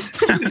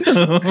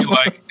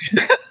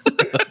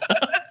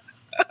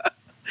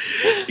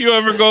 You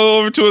ever go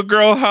over to a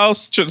girl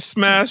house to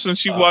smash and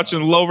she watching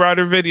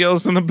lowrider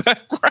videos in the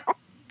background?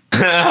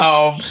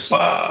 Oh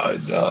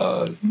fuck,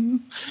 dog.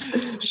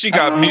 She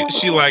got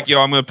she like, yo,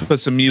 I'm gonna put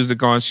some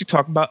music on. She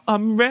talking about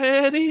I'm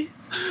ready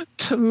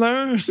to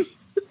learn. She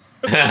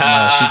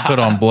put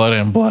on Blood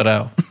In, Blood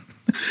Out.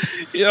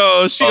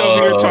 Yo, she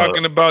over here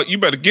talking about you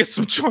better get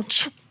some chon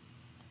chon.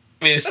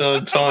 Me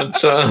some chon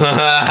chon.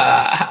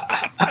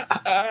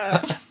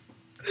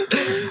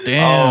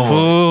 Damn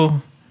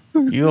fool.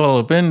 You all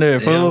up in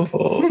there, fool.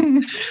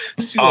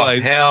 She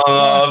like, hell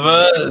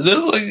no,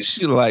 this like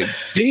she like,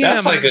 damn.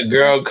 That's like a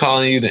girl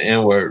calling you the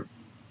N-word.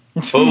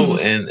 Fool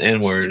and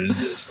N-word is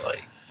just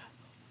like,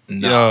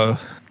 no.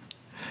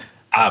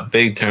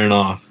 Big turn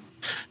off.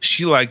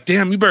 She like,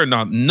 damn, you better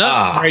not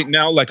nut right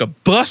now like a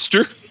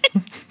buster.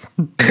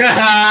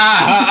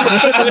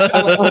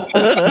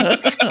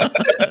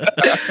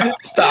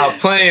 Stop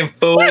playing,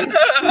 fool.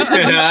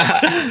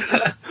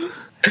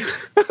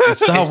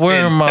 Stop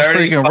wearing my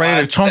freaking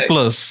Raider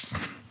chunkless.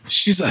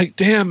 She's like,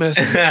 damn it.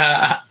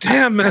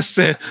 Damn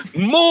it.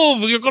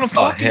 Move. You're gonna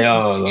fucking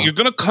you're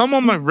gonna come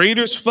on my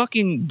Raiders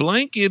fucking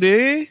blanket,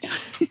 eh?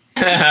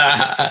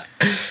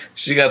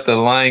 She got the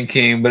Lion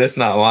King, but it's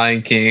not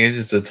Lion King, it's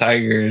just a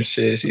tiger and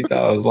shit. She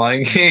thought it was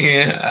Lion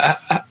King.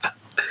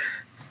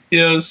 You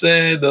know what I'm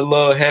saying? The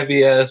little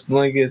heavy ass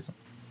blankets.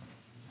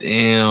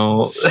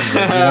 Damn.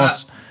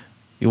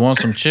 You want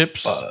some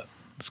chips?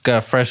 It's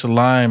got fresh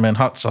lime and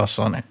hot sauce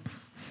on it.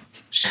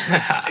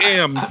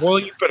 Damn, well,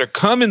 you better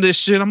come in this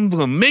shit. I'm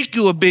gonna make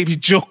you a baby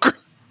Joker.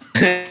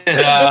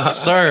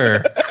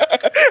 Sir.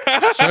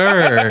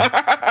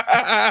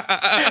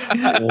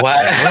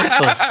 What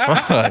the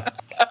fuck?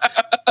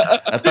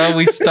 I thought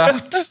we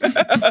stopped.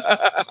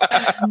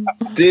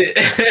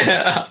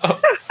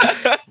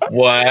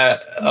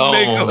 What?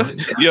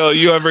 Yo,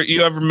 you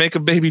ever make a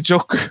baby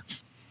Joker?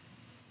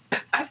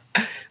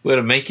 We're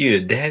to make you a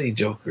daddy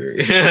Joker.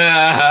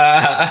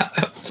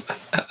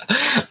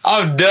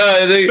 I'm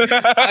done.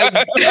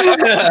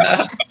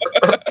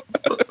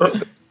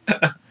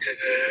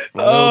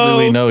 Little do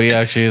we know he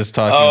actually is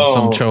talking to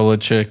some chola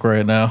chick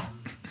right now.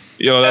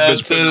 Yo, that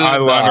bitch putting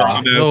eyeliner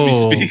on as we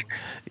speak.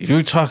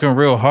 You talking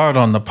real hard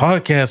on the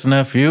podcast,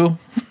 nephew.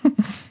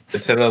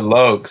 It's to the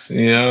looks,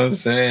 you know what I'm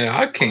saying?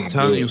 I can't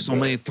tell you so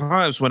many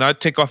times when I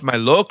take off my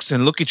looks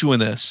and look at you in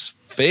this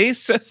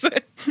face.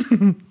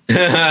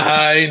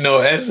 I ain't no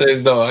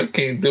essays though. I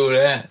can't do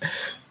that.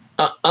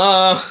 You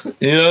know what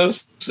I'm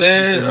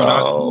saying?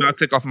 When I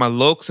take off my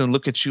looks and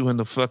look at you in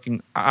the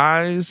fucking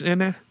eyes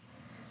in it.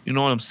 You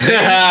know what I'm saying?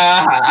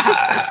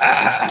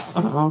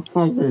 I'm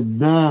fucking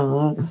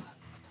dumb.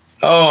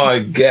 Oh my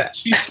god.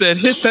 She said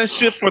hit that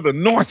shit for the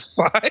north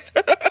side.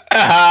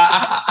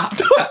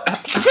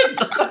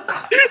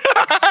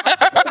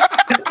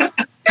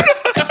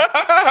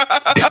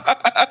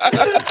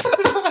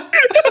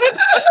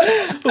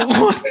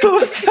 What the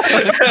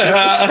fuck?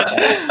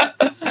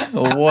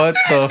 What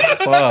the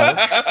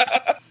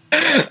fuck?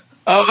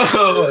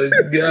 Oh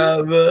my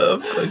god,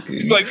 man.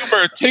 He's like, you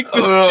better take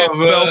this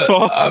belt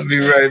off. I'll be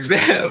right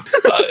back.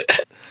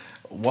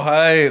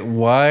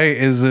 Why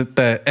is it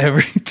that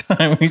every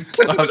time we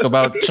talk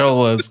about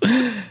cholas,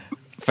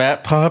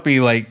 Fat Poppy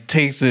like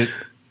takes it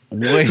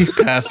way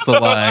past the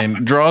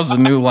line, draws a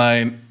new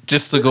line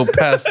just to go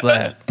past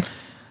that?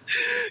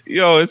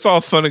 Yo, it's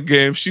all fun and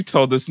games. She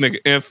told this nigga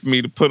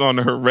Infamy to put on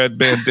her red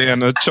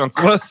bandana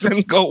chunkless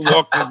and go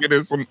walk and get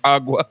her some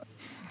agua.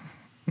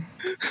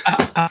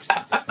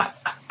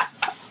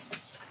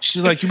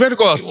 She's like, you better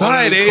go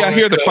outside, eh? I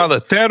hear the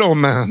paletero,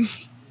 man.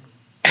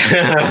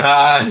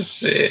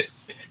 Shit.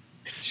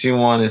 She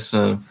wanted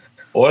some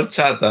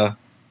horchata.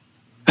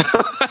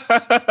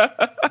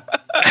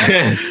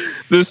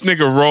 This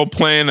nigga role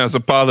playing as a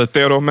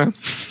paletero, man.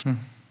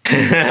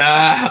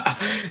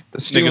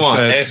 She want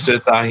extra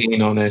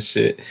tahini on that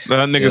shit.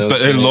 That nigga's the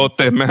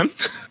elote, man.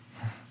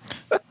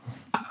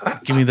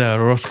 Give me that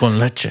arroz con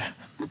leche.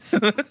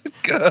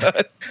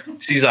 God.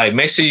 She's like,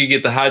 make sure you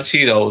get the hot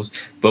Cheetos,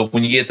 but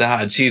when you get the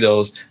hot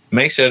Cheetos,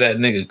 make sure that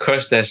nigga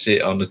crush that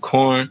shit on the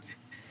corn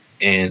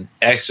and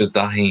extra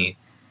tahini.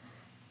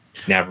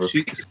 Never.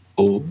 She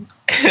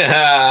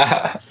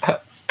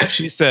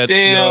said,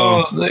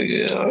 damn,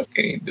 nigga, I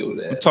can't do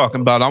that. I'm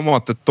talking about, I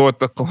want the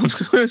torta con.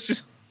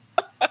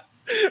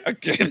 I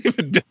can't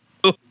even do.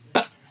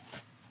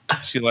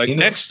 She like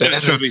next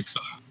gen chorizo.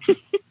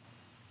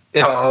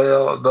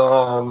 Oh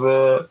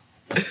no,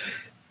 man.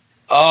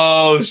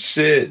 Oh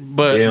shit!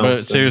 But Damn, but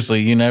son.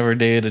 seriously, you never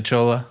dated a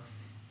chola?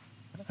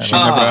 She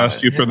never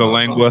asked you for the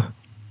lengua.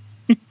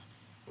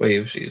 Wait,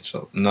 if she a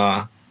chola?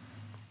 Nah.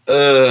 I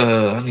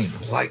don't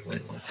even like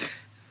lengua.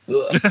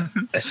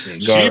 That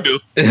shit She do.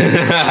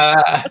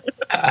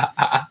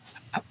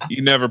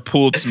 You never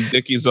pulled some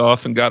dickies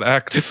off and got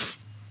active.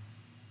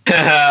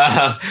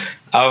 I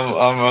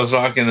was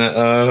rocking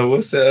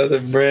what's the other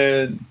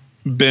brand?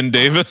 Ben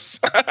Davis.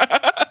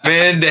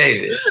 Ben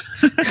Davis.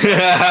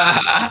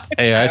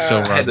 Hey, I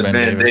still rock Ben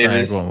Davis. I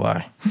ain't gonna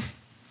lie.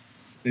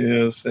 You know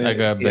what I'm saying? I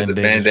got Ben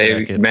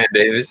Davis. Ben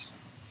Davis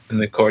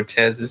and the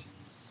Cortezes.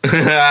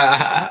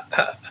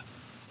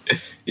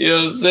 You know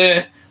what I'm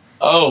saying?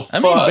 Oh, I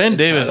mean, Ben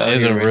Davis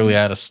isn't really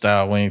out of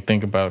style when you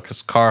think about it,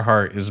 because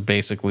Carhartt is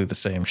basically the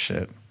same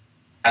shit.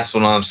 That's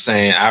what I'm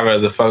saying. I'd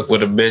rather fuck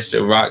with a bitch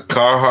that rock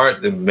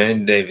Carhartt than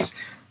Ben Davis.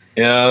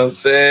 You know what I'm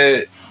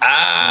saying?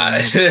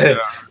 I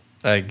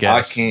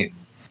guess. I can't.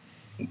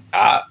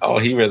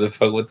 He rather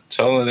fuck with the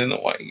chola than the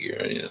white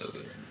girl. You know?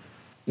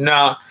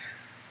 Nah.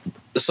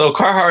 So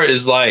Carhartt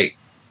is like,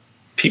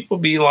 people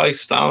be like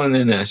styling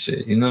in that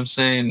shit. You know what I'm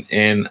saying?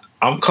 And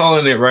I'm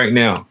calling it right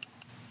now.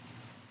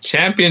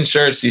 Champion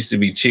shirts used to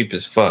be cheap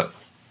as fuck.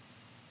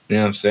 You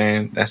know what I'm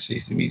saying? That shit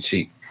used to be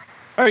cheap.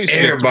 I used to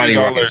Everybody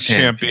get rocking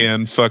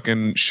champion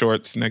fucking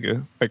shorts,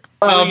 nigga. Like,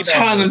 I'm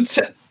trying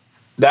to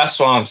that's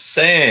what I'm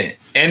saying.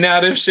 And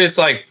now them shit's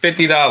like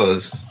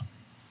 $50.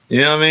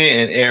 You know what I mean?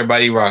 And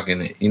everybody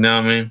rocking it. You know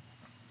what I mean?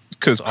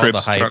 Because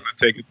Crip's trying to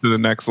take it to the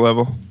next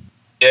level.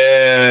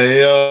 Yeah,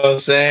 you know what I'm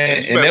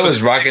saying? And they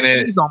was rocking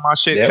it. On my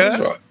shit,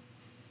 cuz.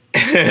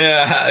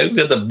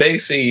 Got the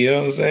big C, you know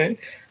what I'm saying? You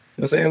know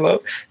what I'm saying,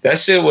 love? That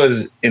shit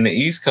was in the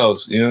East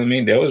Coast, you know what I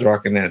mean? They was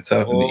rocking that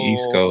tough in the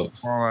East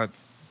Coast.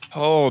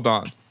 Hold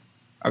on.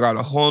 I got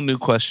a whole new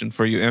question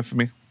for you,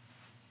 Infamy.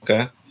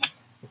 Okay.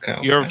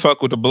 You ever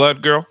fuck with the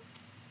blood girl?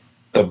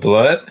 The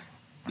blood?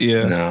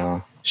 Yeah.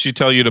 No. She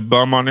tell you to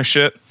bum on her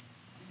shit?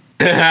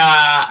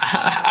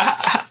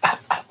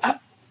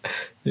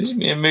 This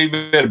man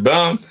maybe better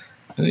bum.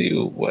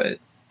 You what?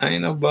 I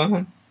ain't no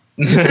bum.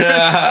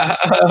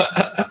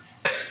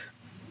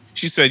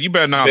 She said, you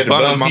better not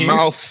bum in my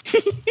mouth.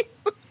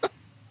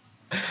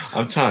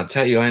 I'm trying to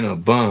tell you I ain't no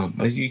bum,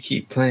 but you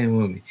keep playing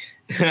with me.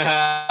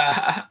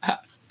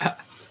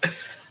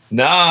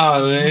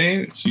 Nah,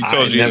 man. She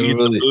told you to eat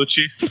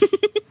the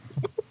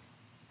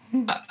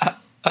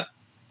boochie.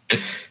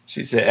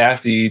 She said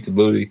after you eat the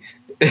booty.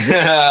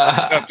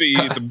 After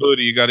you eat the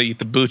booty, you gotta eat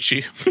the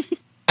boochie.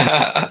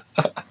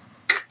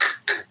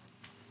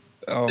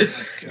 Oh my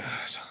god.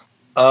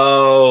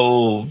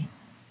 Oh,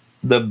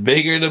 the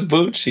bigger the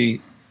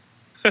boochie.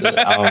 I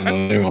don't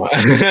know. Never mind.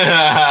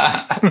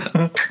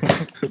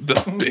 The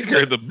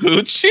bigger the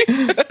boochie.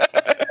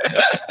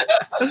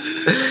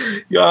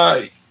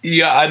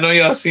 Yeah, I know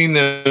y'all seen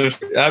them.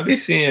 I be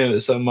seeing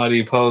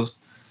somebody post,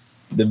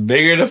 the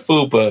bigger the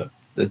fupa,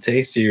 the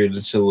tastier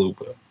the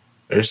chalupa,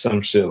 or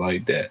some shit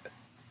like that.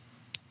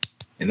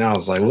 And I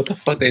was like, what the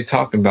fuck they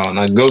talking about? And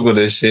I Googled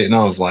this shit and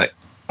I was like,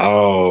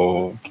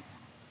 oh,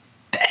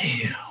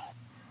 damn. I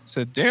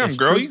said, damn, it's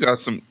girl, true. You got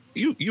some,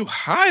 you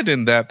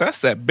hiding that.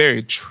 That's that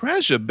buried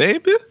treasure,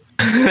 baby.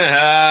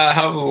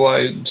 I was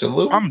like,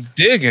 chalupa? I'm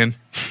digging.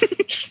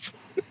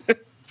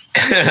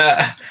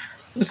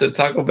 What's that,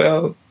 Taco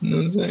Bell? You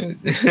know what I'm saying?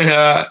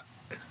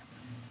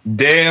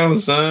 Damn,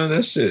 son,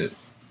 that shit.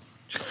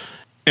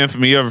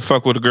 Infamy, you ever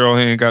fuck with a girl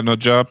who ain't got no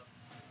job?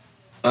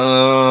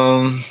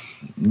 Yeah.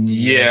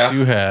 Yes,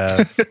 you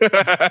have.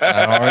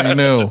 I already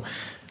knew.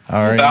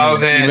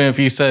 Even if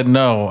you said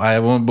no, I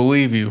won't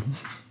believe you.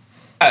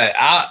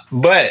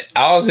 But I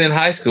was in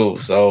high school,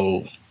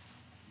 so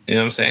you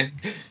know what I'm saying?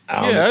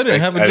 I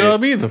didn't have a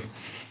job either.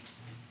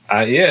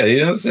 Yeah, you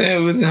know what I'm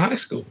saying? It was in high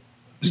school.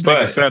 Like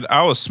I said,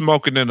 I was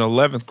smoking in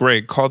 11th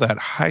grade. Call that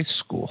high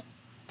school.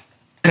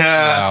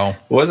 Wow.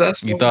 Was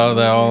that? You thought of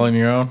that all on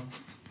your own?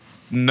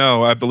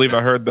 No, I believe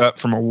I heard that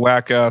from a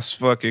whack ass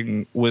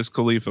fucking Wiz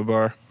Khalifa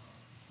bar.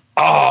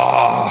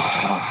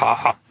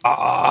 Oh,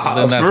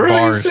 then that's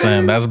bars,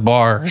 Sam. That's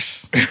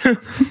bars.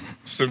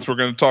 Since we're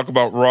going to talk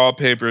about raw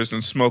papers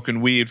and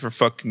smoking weed for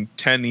fucking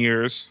 10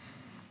 years.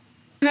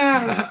 Hey,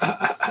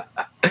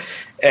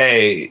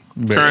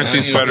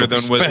 Currency's better than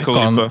Wiz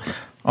Khalifa.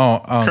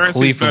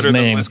 Currency's better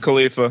than Wiz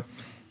Khalifa.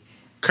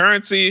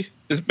 Currency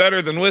is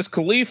better than Wiz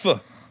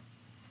Khalifa.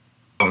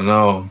 Oh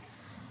no.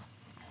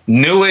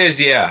 New is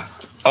yeah.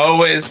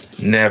 Always,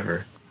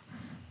 never.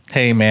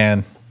 Hey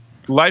man.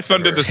 Life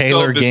under the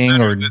Taylor scope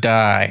gang or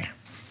die.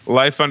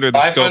 Life under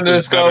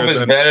the scope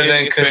is better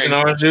than Cushion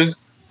Orange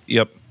Juice?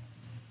 Yep.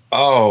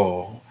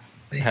 Oh.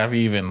 Have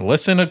you even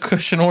listened to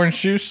Cushion Orange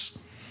Juice?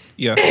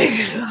 Yeah.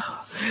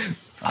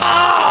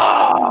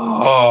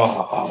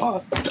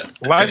 Oh.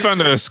 Life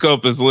under a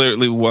scope is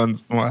literally one.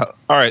 Well,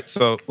 all right,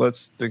 so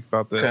let's think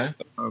about this.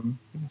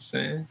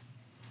 Okay.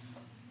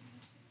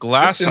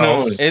 Glass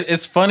House.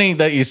 It's funny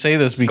that you say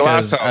this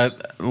because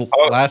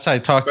last I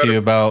talked to you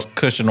about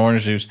Kush and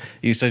Orange Juice,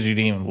 you said you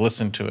didn't even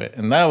listen to it,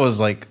 and that was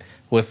like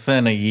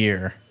within a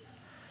year.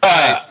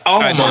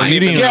 So you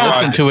didn't even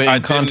listen to it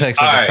in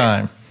context at the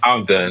time.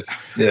 I'm done.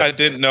 Yeah. I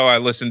didn't know I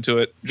listened to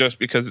it just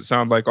because it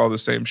sounded like all the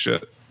same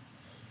shit.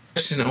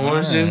 Kush and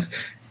Orange Juice.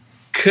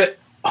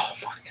 Oh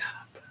my god.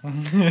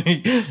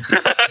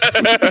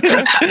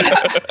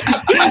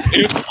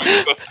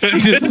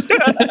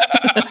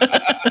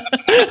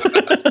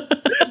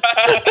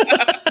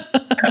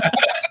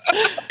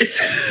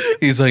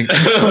 He's like,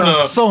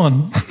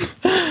 son.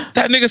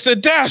 That nigga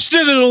said Dash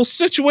Digital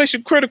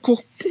situation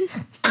critical.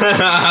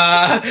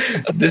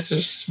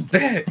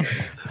 Disrespect.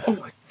 Oh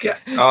my god.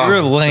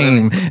 You're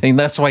lame, and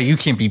that's why you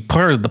can't be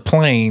part of the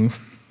plane.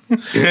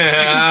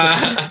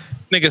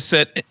 Nigga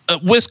said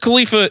Wiz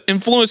Khalifa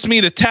influenced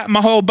me to tap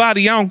my whole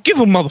body. I don't give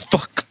a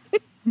motherfucker.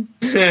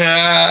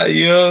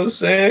 You know what I'm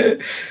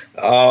saying?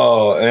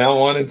 Oh, and I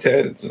want to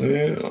tell it,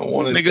 man.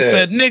 Nigga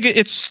said, nigga,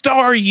 it's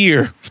Star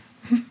Year.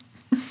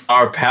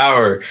 Our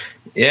power.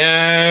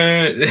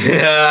 Yeah.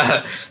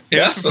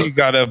 You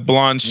got a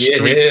blonde streak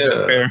in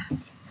his hair.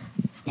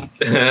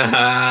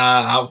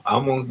 I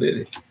almost did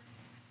it.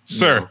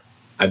 Sir. No,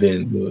 I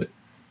didn't do it.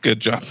 Good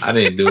job. I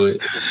didn't do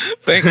it.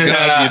 Thank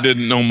God you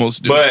didn't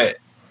almost do it.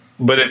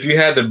 But if you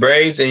had the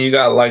braids and you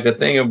got like a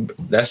thing of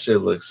that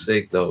shit looks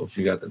sick though. If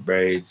you got the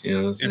braids, you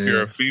know what I'm saying? If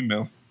you're a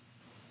female.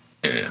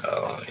 Yeah.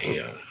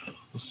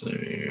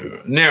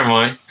 Never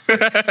mind.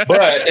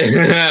 But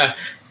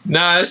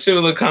that shit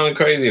would look kind of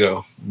crazy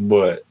though.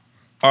 But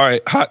all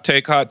right, hot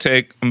take.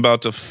 I'm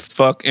about to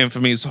fuck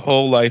Infamy's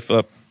whole life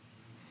up.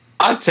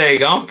 I'm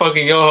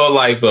fucking your whole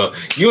life up.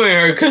 You ain't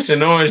heard Kush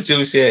and Orange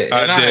Juice yet.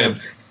 I did.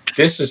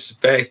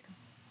 Disrespect.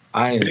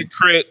 Big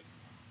Crit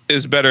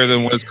is better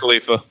than Wiz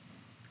Khalifa.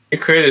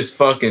 Big Crit is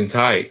fucking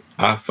tight.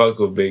 I fuck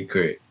with Big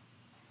Crit.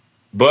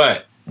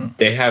 But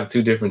they have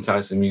two different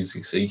types of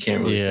music, so you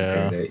can't really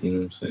compare that. You know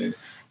what I'm saying?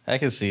 I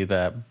can see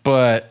that.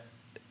 But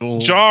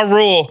Ja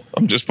Rule.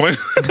 I'm just playing.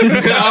 Hold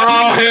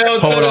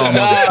on,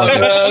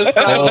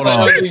 motherfucker. Hold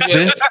on.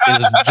 This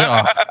is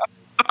Ja.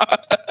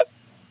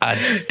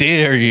 I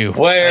dare you.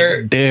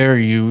 I dare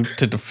you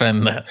to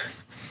defend that.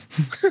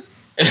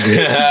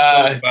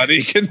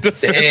 Nobody can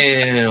defend.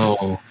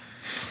 Damn.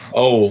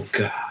 Oh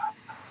God.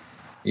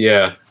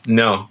 Yeah.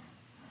 No.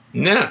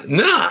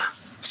 Nah.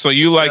 So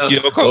you like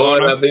Yoko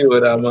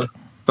Ono?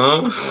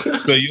 Huh?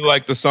 So you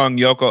like the song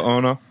Yoko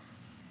Ono?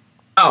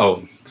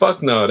 Oh,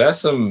 fuck no. That's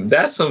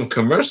some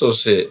commercial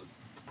shit.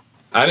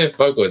 I didn't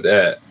fuck with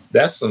that.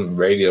 That's some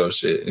radio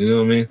shit. You know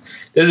what I mean?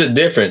 There's a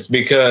difference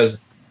because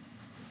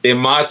in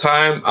my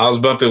time, I was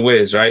bumping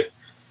Wiz, right?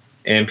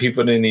 And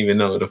people didn't even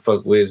know who the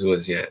fuck Wiz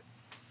was yet.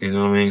 You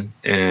know what I mean?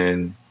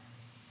 And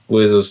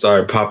Wiz will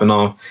start popping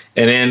off.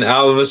 And then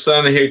all of a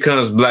sudden, here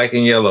comes Black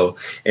and Yellow.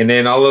 And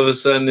then all of a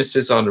sudden, it's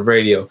just on the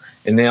radio.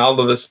 And then all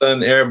of a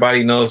sudden,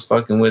 everybody knows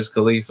fucking Wiz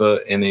Khalifa.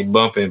 And they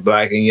bumping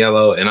Black and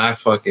Yellow. And I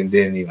fucking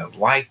didn't even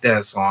like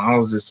that song. I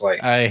was just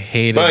like, I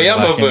hated bro, y'all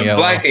bumping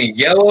Black and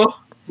Yellow?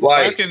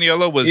 Like, Black and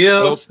Yellow was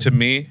dope to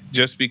me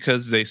just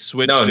because they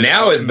switched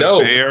now it's dope.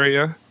 The Bay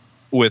Area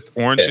with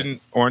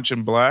Orange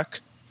and Black.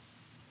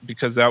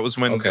 Because that was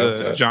when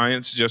the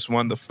Giants just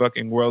won the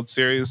fucking World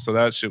Series, so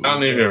that shit was. I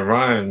don't even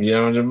rhyme. Yeah,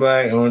 Orange and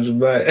Black.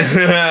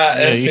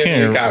 Yeah, you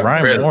can't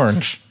rhyme really.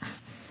 Orange.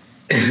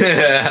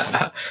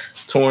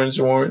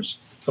 Orange.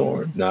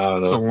 Thorn.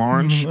 No.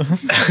 Orange.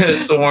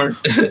 Thorn.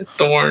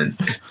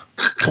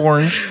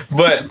 Orange.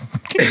 But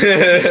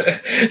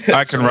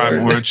I can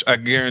rhyme orange. I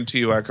guarantee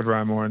you, I could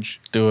rhyme orange.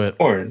 Do it.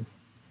 Orange.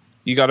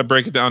 You got to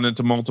break it down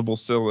into multiple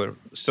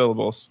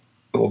syllables.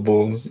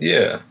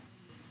 Yeah.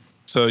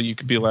 So you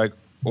could be like.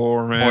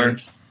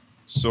 Orange.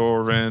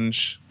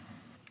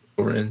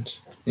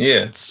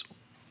 Yeah. It's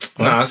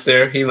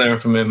there. He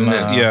learned from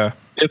Eminem. Yeah.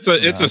 It's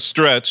a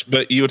stretch,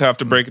 but you would have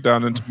to break it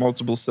down into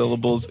multiple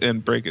syllables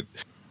and break it.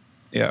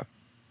 Yeah.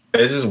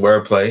 It's just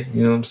wordplay,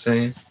 you know what I'm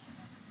saying?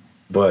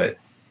 But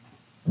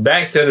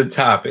back to the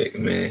topic,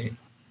 man.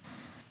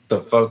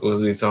 The fuck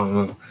was we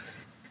talking about?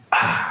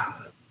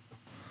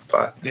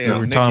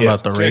 We're talking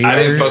about the Raiders. I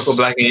didn't fuck with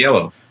Black and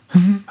Yellow.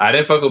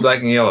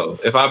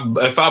 If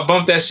I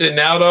bump that shit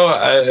now though,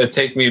 it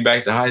take me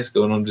back to high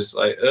school, and I'm just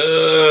like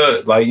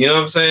you know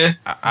what I'm saying?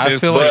 I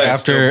feel like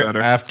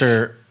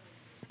after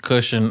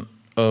Kush and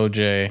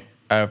OJ,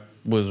 I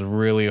was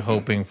really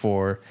hoping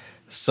for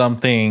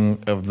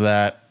something of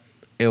that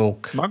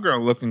ilk. My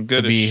girl looking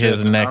good to be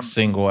his next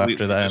single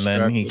after that, and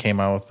then he came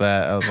out with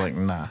that. I was like,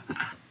 nah.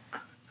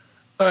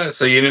 All right,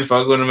 so you didn't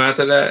fuck with him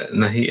after that?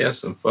 No, he has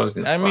some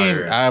fucking. I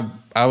mean,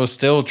 I was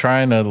still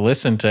trying to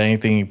listen to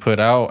anything he put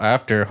out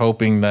after,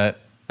 hoping that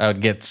I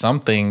would get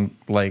something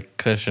like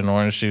Kush and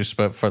Orange Juice,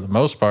 but for the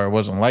most part, it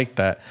wasn't like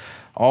that.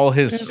 All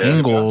his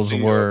singles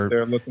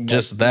were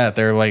just that.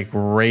 They're like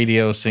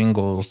radio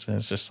singles. And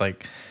it's just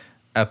like,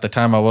 at the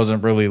time, I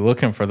wasn't really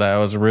looking for that. I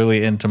was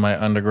really into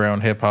my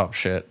underground hip hop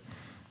shit.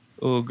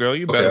 Oh, girl,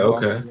 you better.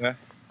 Okay.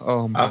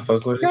 I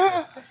fuck with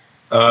it.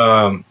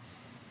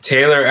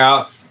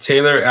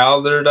 Taylor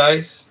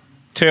Alderdice.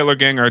 Taylor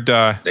Gang or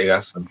Die. They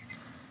got some.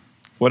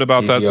 What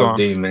about that song?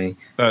 Man.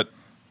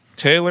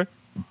 Taylor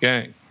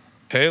Gang.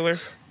 Taylor.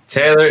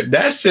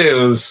 That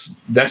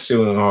shit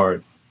went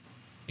hard.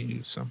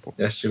 Simple.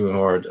 That shit went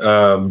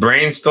hard.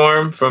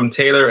 Brainstorm from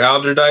Taylor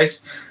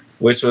Alderdice,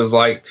 which was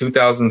like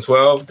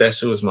 2012. That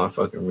shit was my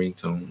fucking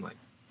ringtone. Like,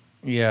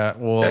 yeah,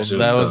 well,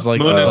 that was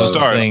like Moon and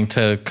Stars thing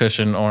to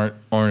cushion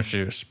orange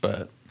juice,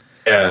 but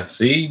yeah,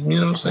 see, you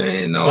know what I'm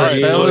saying? No,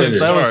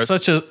 that was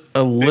such a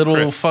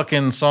little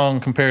fucking song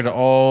compared to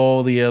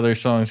all the other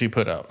songs he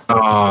put out.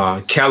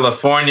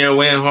 California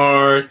went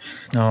hard.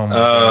 Oh my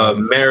God.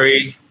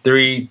 Mary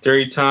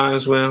three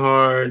times went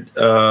hard.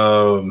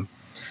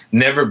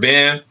 Never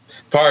Been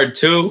Part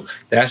 2.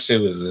 That shit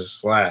was a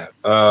slap.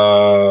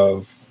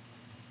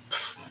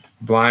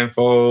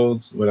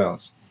 Blindfolds. What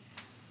else?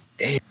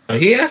 Damn,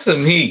 he has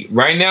some heat.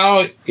 Right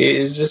now,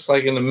 it's just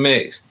like in the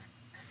mix.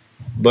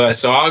 But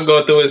so I'll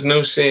go through his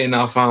new shit and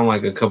I'll find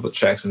like a couple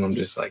tracks and I'm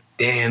just like,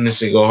 damn, this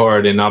shit go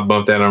hard. And I'll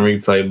bump that on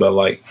replay. But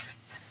like,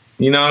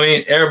 you know what I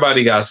mean?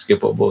 Everybody got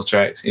skippable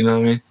tracks. You know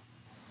what I mean?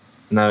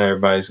 Not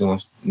everybody's going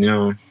to, you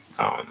know,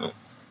 I don't know.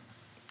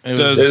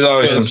 There's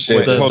always some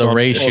shit. The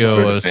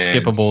ratio of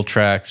skippable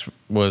tracks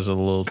was a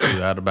little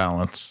too out of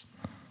balance.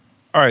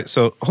 All right,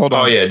 so hold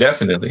on. Oh, yeah,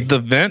 definitely. The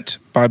Vent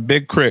by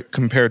Big Crit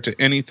compared to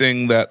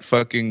anything that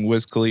fucking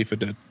Wiz Khalifa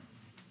did.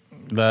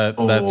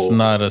 That's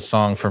not a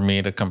song for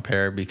me to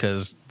compare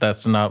because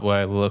that's not what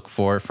I look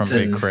for from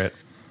Big Crit.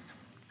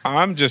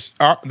 I'm just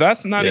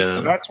that's not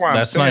even, that's why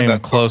that's not even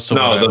close to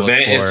what I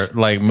look for.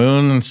 Like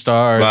Moon and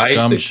Stars,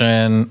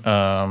 Gumption,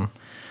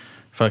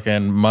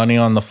 fucking Money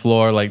on the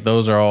Floor, like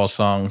those are all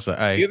songs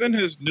that even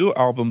his new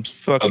albums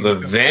fucking the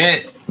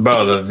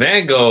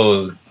Vent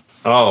goes.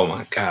 Oh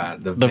my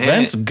God, the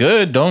Vent's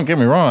good. Don't get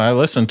me wrong, I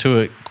listened to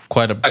it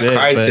quite a bit. I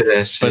cried to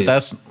that shit. But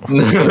that's this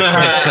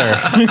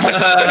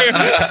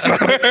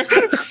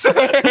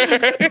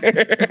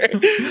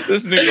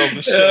nigga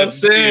over shed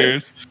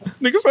tears.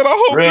 Nigga said, "I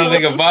hope real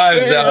nigga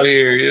vibes out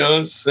here." You know what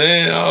I'm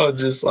saying? Oh,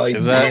 just like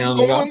is that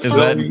on the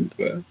same?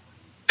 Shit,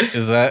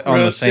 is that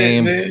on the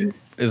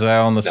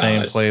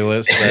same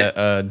playlist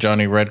that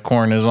Johnny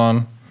Redcorn is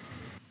on?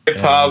 It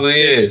probably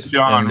is.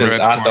 Because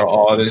I thought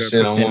all this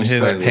shit on his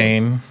playlist.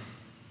 Pain.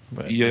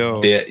 But,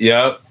 yo,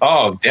 yeah.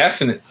 Oh,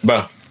 definitely,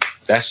 bro.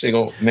 That shit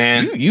go,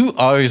 man. You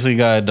obviously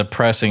got a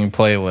depressing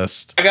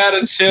playlist. I got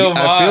a chill vibe.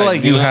 I feel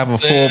like you have a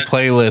full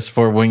playlist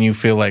for when you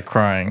feel like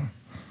crying.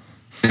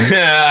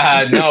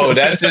 No,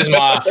 that's just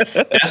my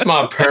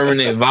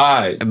permanent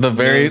vibe. The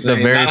very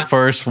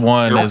first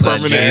one is that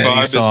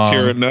Jay-Z song. Is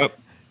tearing up.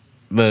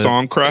 The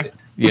song cry.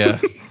 Yeah.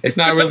 It's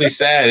not really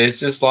sad. It's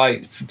just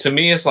like, to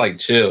me, it's like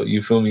chill.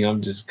 You feel me?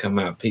 I'm just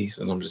coming out of peace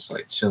and I'm just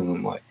like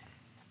chilling. Like,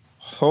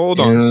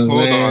 hold on.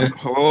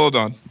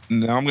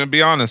 Now I'm gonna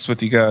be honest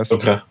with you guys.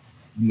 Okay.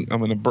 I'm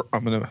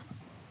gonna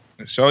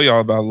show y'all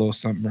about a little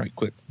something right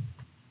quick.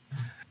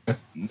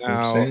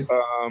 Now,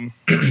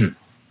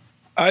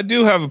 I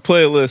do have a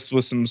playlist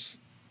with some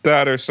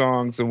sadder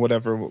songs and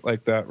whatever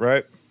like that,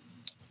 right?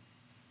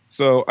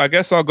 So I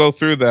guess I'll go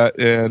through that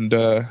and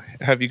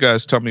have you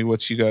guys tell me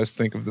what you guys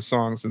think of the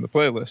songs in the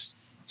playlist.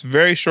 It's a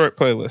very short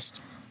playlist.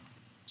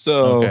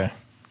 So,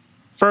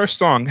 First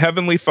song,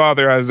 Heavenly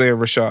Father, Isaiah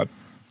Rashad.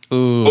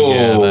 Ooh,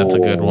 yeah, that's a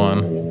good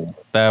one.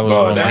 That was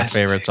one of my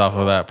favorites off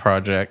of that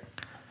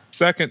project.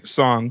 Second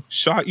song,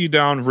 Shot You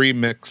Down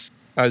remix,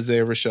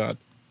 Isaiah Rashad.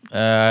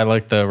 I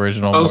like the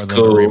original more than the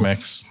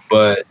remix.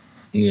 But,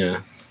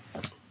 yeah.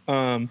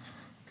 Third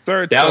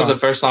that was the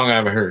first song I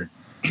ever heard.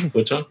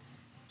 Which one?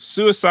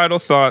 Suicidal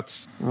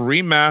Thoughts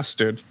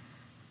remastered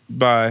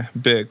by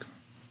Big.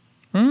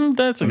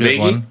 That's a good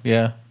one.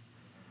 Yeah.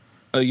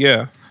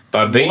 Yeah.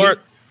 By Big?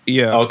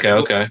 Yeah.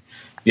 Okay.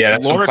 Yeah,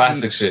 that's some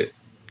classic shit.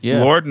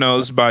 Yeah. Lord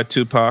Knows by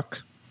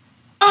Tupac.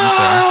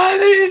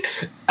 Let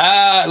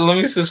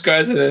me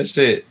subscribe to that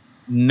shit.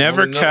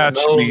 Never Catch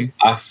Me.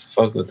 I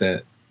fuck with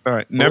that. All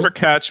right. Never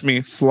Catch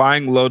Me,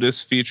 Flying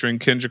Lotus featuring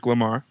Kendrick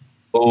Lamar.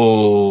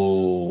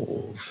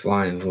 Oh,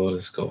 Flying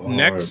Lotus go hard.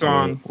 Next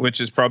song,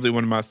 which is probably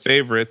one of my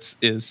favorites,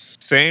 is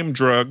Same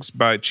Drugs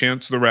by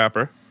Chance the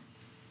Rapper.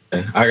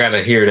 I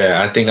gotta hear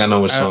that. I think I know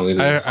what song it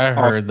is. I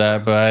heard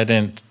that, but I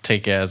didn't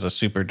take it as a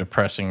super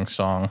depressing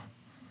song.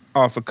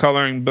 Off of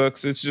Coloring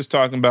Books, it's just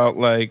talking about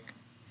like,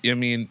 I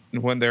mean,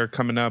 when they're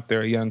coming up,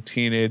 they're young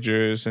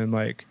teenagers and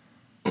like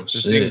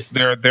things,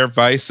 their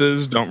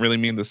vices don't really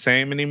mean the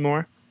same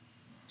anymore.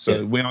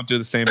 So we don't do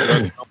the same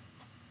drugs.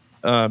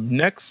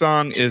 Next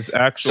song is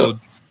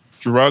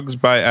Drugs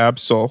by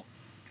Absol.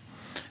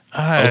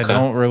 I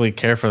don't really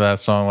care for that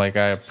song. Like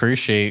I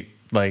appreciate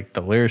like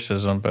the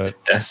lyricism, but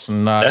that's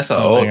not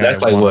something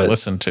I want to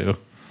listen to.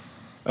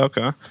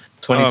 Okay.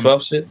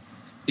 2012 shit?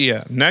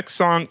 Yeah. Next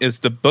song is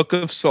The Book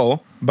of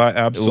Soul by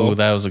Absol. Ooh,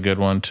 that was a good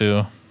one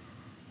too.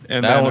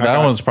 And that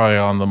one's probably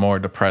on the more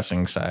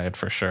depressing side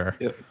for sure.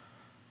 Yeah.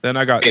 Then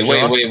I got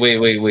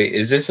wait.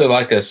 Is this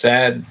like a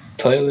sad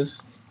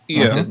playlist?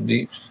 Yeah.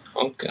 Deep.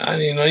 Okay, I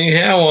didn't know you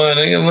had one.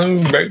 Let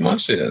me break my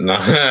shit. No,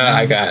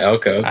 I got it.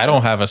 Okay. I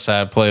don't have a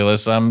sad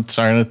playlist. I'm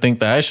starting to think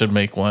that I should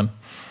make one.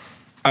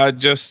 I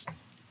just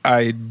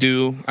I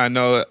do. I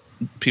know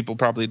people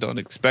probably don't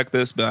expect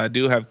this, but I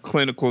do have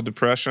clinical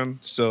depression.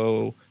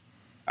 So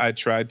I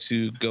try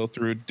to go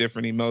through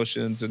different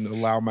emotions and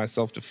allow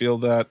myself to feel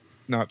that,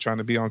 not trying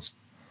to be on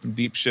some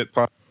deep shit.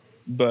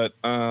 But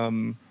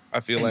I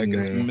feel like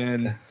as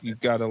men, you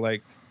got to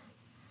like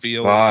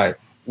feel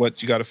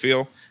what you got to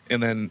feel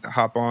and then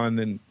hop on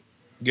and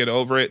get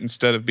over it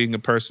instead of being a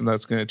person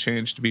that's going to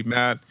change to be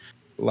mad.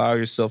 Allow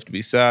yourself to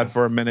be sad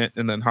for a minute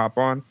and then hop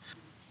on.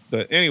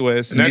 But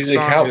anyways, the next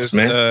song helps,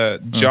 is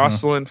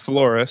Jocelyn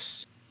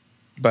Flores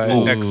by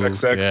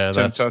XXX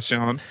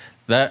Tentacion.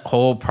 That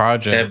whole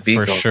project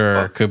for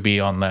sure could be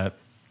on that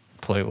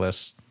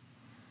playlist.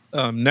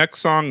 Next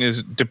song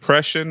is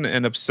Depression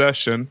and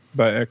Obsession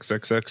by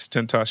XXX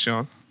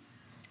Tentacion.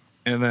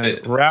 And then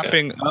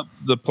wrapping up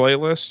the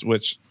playlist,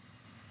 which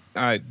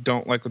I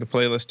don't like with the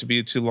playlist to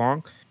be too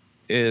long,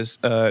 is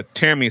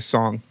Tammy's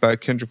Song by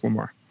Kendrick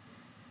Lamar.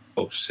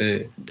 Oh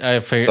shit! I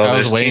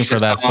was waiting for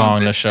that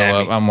song to show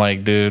up. I'm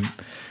like, dude,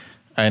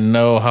 I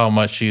know how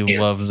much he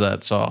loves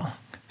that song.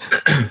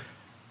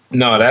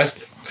 No, that's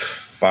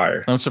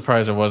fire. I'm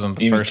surprised it wasn't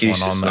the first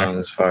one on there.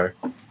 Is fire.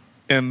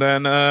 And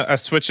then I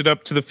switch it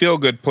up to the Feel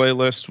Good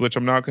playlist, which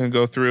I'm not going to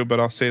go through,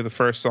 but I'll say the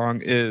first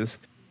song is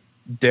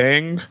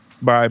Dang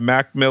by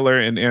Mac Miller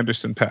and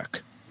Anderson .Paak.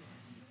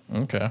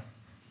 Okay.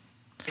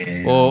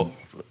 Damn. Well,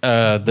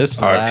 this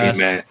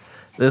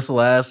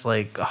last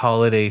like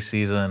holiday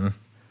season,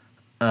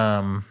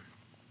 I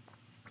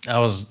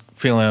was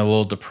feeling a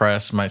little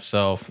depressed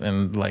myself,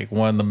 and like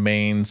one of the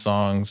main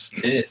songs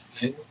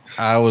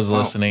I was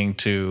listening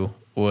to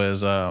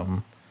was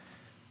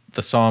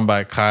the song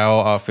by Kyle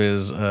off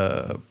his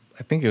I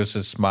think it was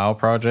his Smile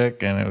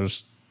project, and it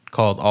was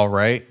called All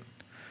Right.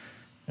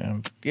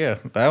 And yeah,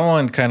 that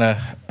one kind of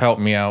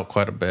helped me out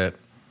quite a bit,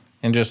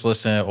 and just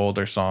listening to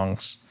older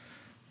songs,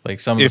 like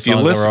some of the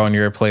songs that were on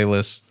your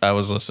playlist I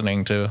was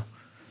listening to.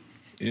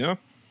 Yeah.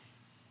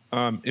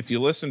 If you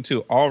listen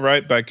to All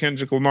Right by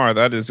Kendrick Lamar,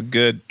 that is a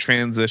good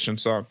transition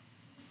song.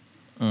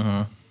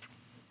 Mm-hmm.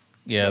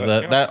 Yeah,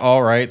 that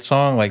All Right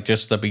song, like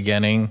just the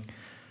beginning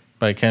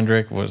by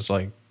Kendrick was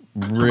like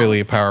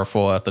really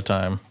powerful at the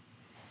time.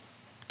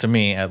 To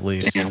me, at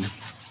least. Damn.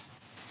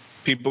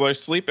 People are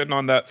sleeping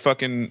on that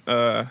fucking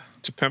To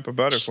Pimp a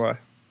Butterfly.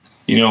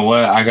 You know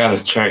what? I got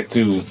a track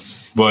too.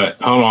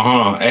 But hold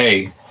on.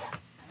 Hey,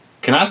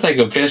 can I take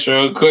a piss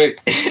real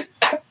quick?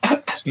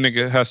 This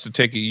nigga has to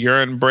take a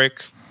urine break.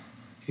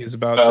 He's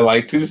about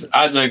to...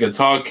 I drank a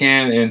tall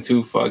can and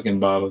 2 fucking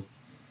bottles.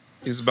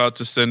 He's about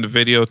to send a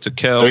video to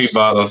Kels. 3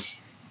 bottles.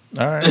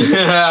 All right.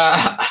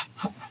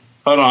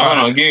 Hold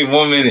on. Give me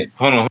 1 minute.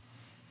 Hold on.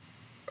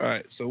 All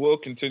right, so we'll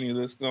continue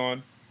this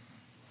going.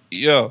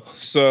 Yo,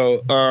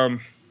 so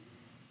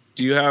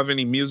do you have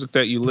any music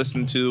that you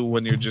listen to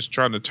when you're just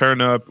trying to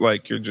turn up?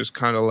 Like you're just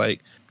kind of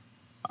like,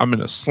 I'm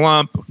in a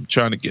slump, I'm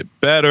trying to get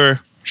better,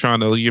 trying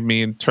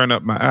to, turn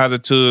up my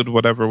attitude,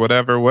 whatever.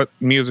 What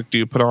music do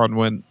you put on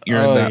when you're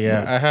in that mood?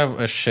 I have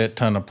a shit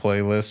ton of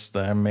playlists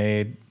that I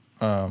made.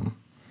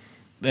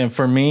 And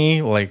for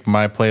me, like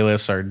my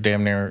playlists are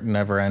damn near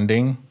never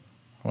ending.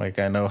 Like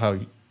I know how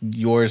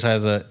yours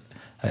has an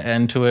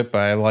end to it, but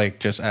I like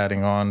just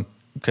adding on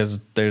because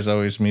there's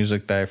always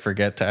music that I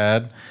forget to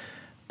add.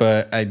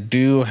 But I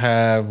do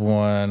have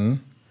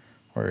one.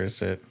 Where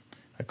is it?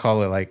 I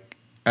call it like,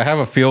 I have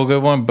a feel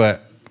good one,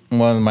 but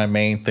one of my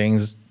main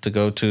things to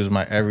go to is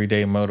my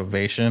everyday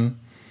motivation.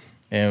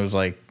 And it was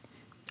like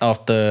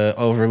off the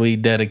Overly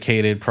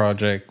Dedicated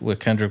project with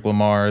Kendrick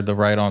Lamar, the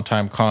Right on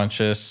Time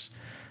Conscious,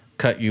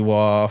 Cut You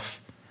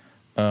Off,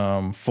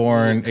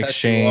 Foreign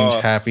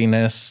Exchange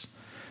Happiness,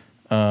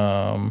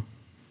 Why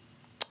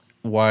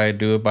I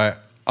Do It by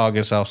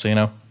August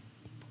Alsina.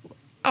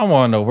 I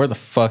want to know, where the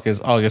fuck is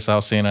August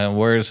Alsina and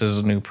where is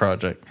his new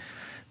project?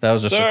 That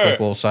was just a quick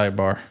little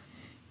sidebar.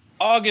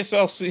 August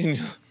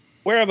Alsina,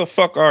 where the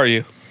fuck are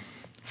you?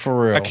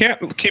 For real. I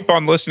can't keep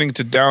on listening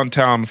to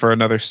Downtown for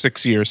another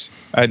 6 years.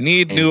 I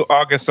need new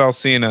August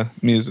Alsina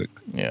music.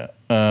 Yeah.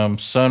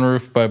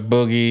 Sunroof by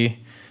Boogie.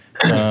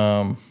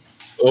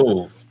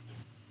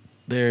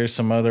 There's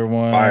some other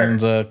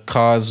ones.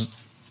 Cause,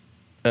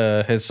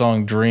 his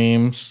song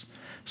Dreams.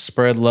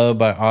 Spread Love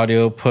by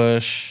Audio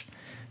Push.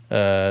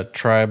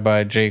 Tribe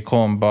by J.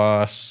 Cole and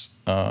Boss.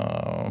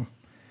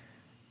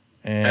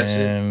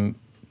 And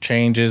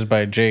Changes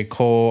by J.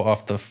 Cole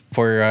off the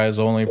For Your Eyes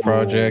Only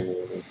project.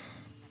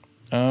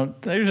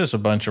 There's just a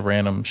bunch of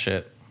random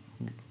shit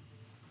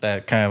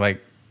that kind of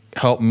like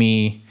help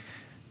me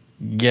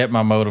get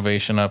my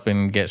motivation up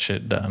and get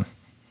shit done.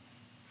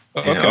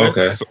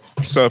 Okay.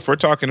 So if we're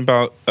talking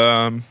about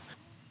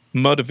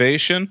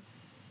motivation,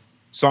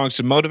 songs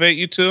to motivate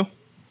you to,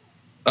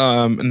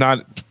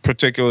 not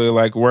particularly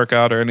like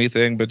workout or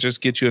anything, but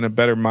just get you in a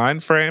better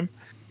mind frame.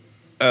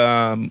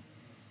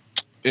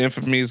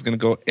 Infamy is going to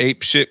go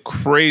ape shit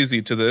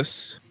crazy to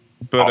this,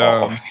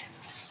 but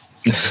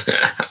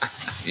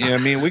yeah, I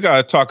mean, we got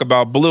to talk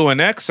about Blue in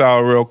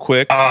Exile real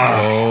quick.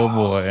 Oh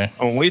boy.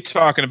 When we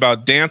talking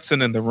about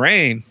Dancing in the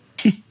Rain.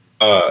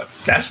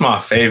 That's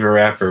my favorite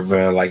rapper,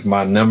 bro. Like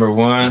my number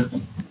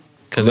one.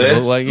 Because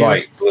it looked like you?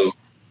 Like blue.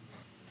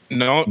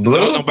 No,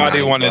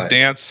 nobody want to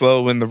dance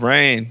slow in the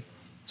rain.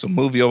 So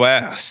move your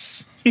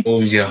ass.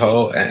 Move your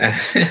whole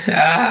ass.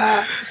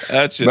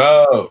 That's just,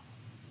 bro.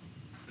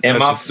 And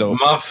my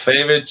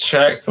favorite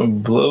track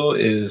from Blue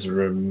is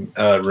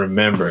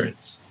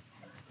Remembrance.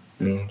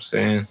 You know what I'm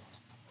saying?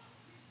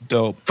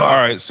 Dope. All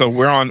right, so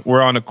we're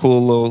on a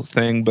cool little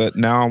thing, but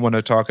now I want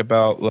to talk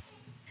about.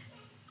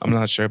 I'm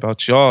not sure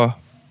about y'all,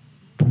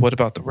 but what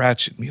about the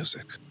ratchet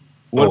music?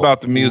 What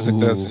about the music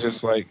that's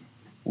just like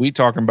we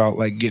talking about,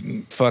 like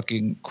getting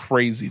fucking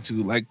crazy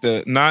to, like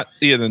the not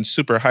even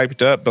super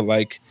hyped up, but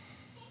like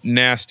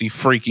nasty,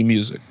 freaky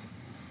music.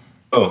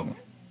 Oh.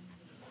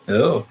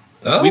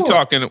 We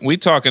talking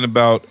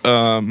about.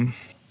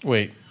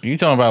 Wait, you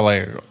talking about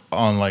like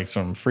on like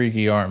some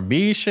freaky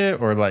R&B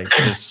shit or like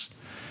just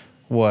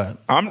what?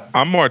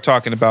 I'm more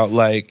talking about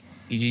like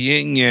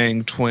Yin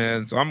Yang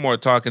Twins. I'm more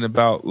talking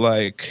about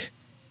like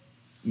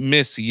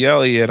Missy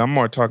Elliott. I'm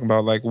more talking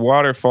about like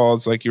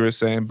Waterfalls, like you were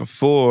saying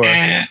before. Do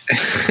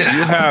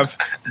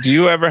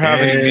you ever have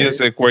any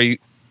music where you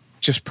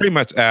just pretty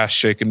much ass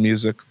shaking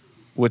music,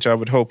 which I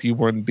would hope you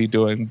wouldn't be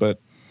doing, but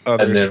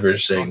others. I never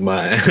shake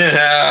my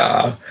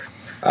ass.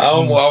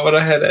 Why would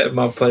I have that in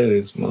my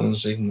playlist, man?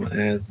 Shaking my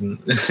ass.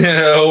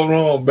 Hold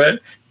on, man.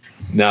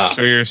 Nah.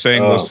 So you're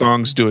saying those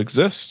songs do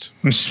exist?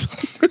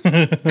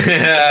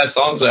 Yeah,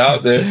 songs are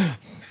out there.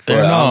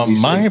 They're not on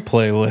my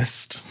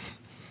playlist.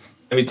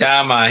 Every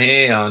time I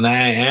hear on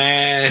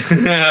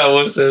that,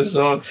 what's that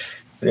song?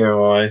 Never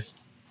mind.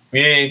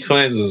 Yin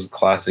Twins was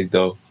classic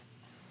though.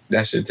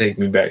 That should take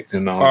me back to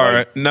now. All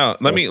right, no,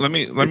 let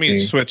me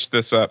switch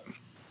this up.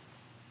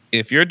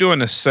 If you're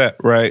doing a set,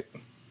 right?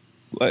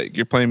 Like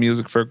you're playing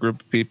music for a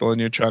group of people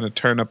and you're trying to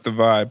turn up the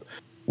vibe,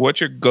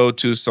 what's your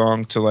go-to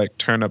song to like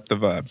turn up the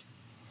vibe?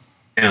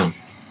 Damn.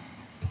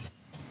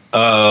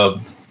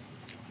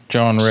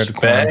 John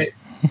Redcorn.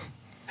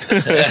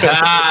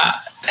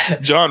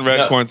 John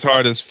Redcorn's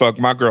hard as fuck.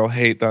 My girl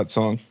hate that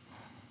song.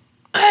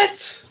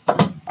 What?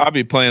 I'll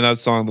be playing that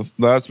song.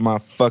 That's my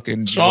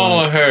fucking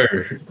song.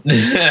 Her.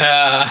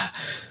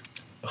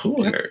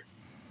 Who her?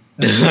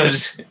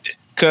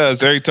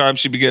 Because every time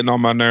she be getting on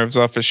my nerves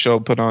off a show,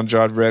 put on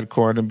John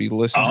Redcorn and be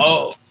listening.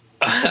 Oh,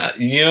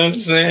 you know what I'm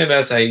saying?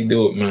 That's how you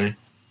do it, man.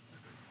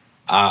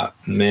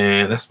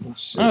 Man, that's my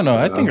shit. I don't know.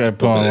 I think I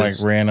put on like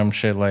random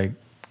shit like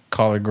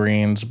Collard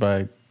Greens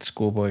by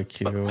Schoolboy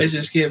Q. Let's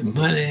just get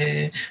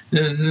money.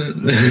 Tory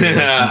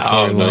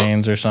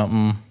Lanez or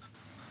something.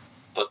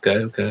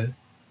 Okay.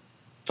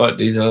 Fuck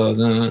these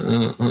hoes. I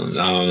don't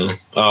know.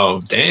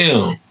 Oh,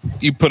 damn.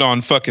 You put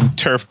on fucking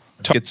Turf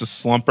Talk. It's a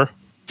slumper.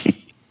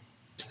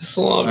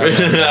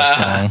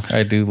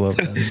 I do love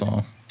that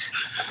song.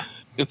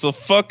 It's a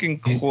fucking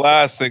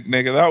classic,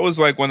 nigga. That was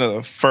like one of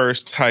the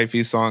first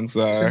hyphy songs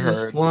that I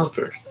heard.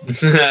 Slumper.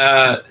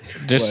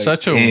 Just like,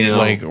 such a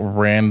like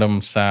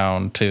random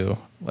sound too.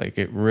 Like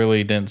it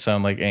really didn't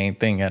sound like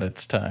anything at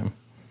its time.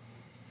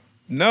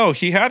 No,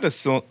 he had a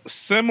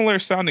similar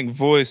sounding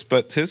voice,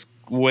 but his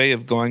way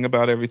of going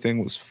about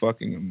everything was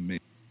fucking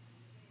amazing.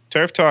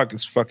 Turf Talk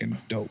is fucking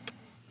dope.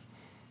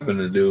 I'm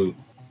gonna do.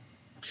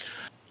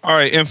 All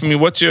right, Infamy.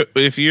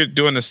 If you're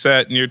doing a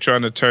set and you're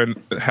trying to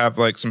have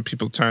like some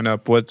people turn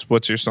up?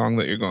 What's your song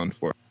that you're going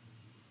for?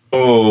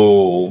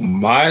 Oh,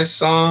 my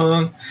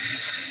song.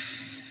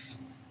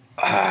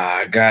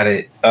 I got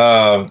it.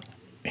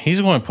 He's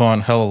going to put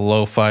on hella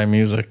lo-fi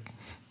music.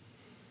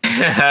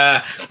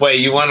 Wait,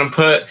 you want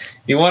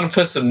to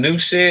put some new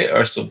shit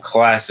or some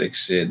classic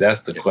shit?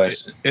 That's the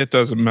question. It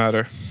doesn't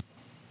matter.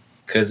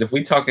 Because if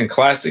we talking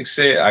classic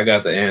shit, I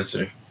got the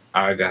answer.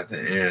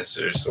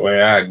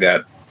 Swear I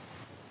got.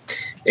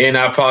 And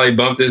I probably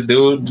bumped this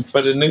dude for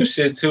the new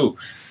shit too.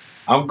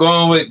 I'm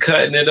going with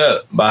Cutting It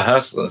Up by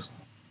Hustler.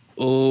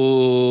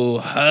 Ooh,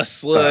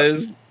 Hustler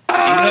is.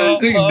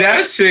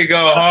 That shit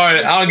go hard.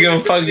 I don't give a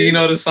fuck if you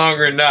know the song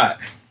or not.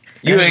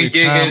 You Every ain't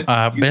gigging.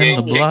 I've been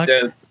the block.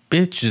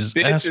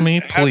 Bitches, ask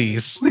me,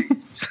 please.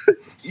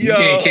 You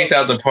get kicked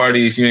out the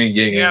party if you ain't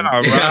gigging. And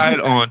I ride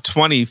on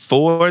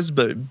 24s,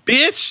 but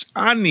bitch,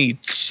 I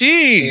need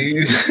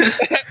cheese.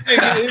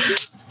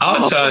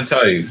 I'm trying to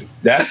tell you.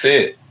 That's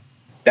it.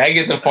 That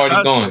get the party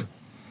going.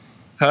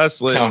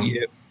 Hustling.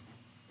 Yeah.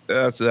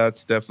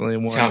 That's definitely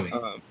one. Tell me. You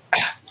know what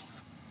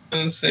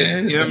I'm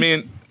saying? You know what I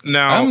mean?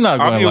 Now, I'm not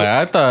going to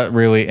lie. I thought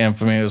really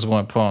Infamy was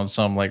going to put on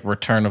some like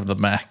Return of the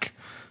Mac.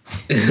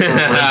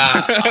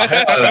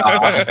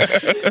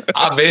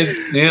 I've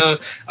been,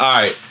 all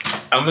right.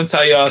 I'm going to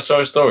tell y'all a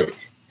short story.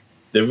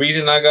 The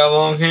reason I got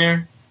long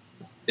hair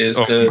is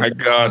because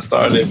I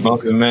started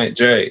bumping Mac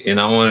Dre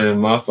and I wanted to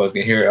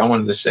motherfucking hear it. I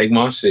wanted to shake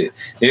my shit.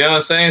 You know what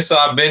I'm saying? So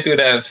I've been through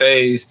that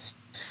phase,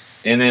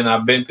 and then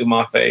I've been through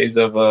my phase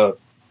of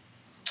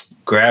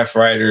graph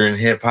writer and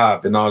hip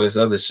hop and all this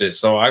other shit.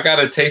 So I got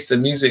a taste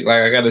of music,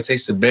 like I got a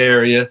taste of Bay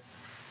Area,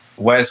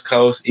 West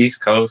Coast,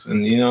 East Coast,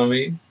 and you know what I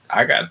mean?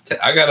 I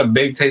got a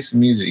big taste of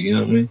music, you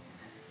know what I mean?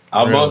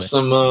 I'll bump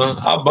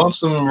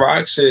some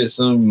rock shit,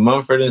 some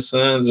Mumford and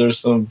Sons or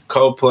some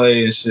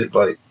Coldplay and shit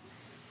like.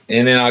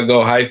 and then I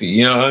go hyphy.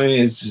 You know what I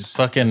mean? It's just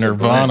fucking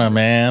Nirvana,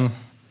 man.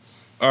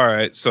 All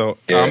right, so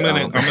I'm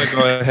gonna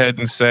go ahead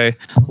and say,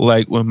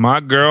 like, when my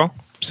girl,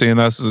 seeing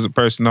us as a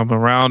person I'm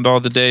around all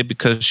the day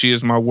because she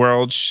is my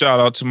world. Shout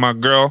out to my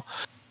girl.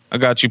 I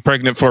got you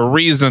pregnant for a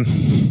reason.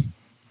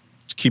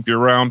 To keep you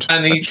around.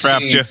 I need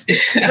trapped cheese.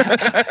 you.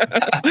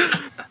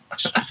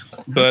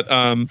 But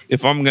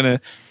if I'm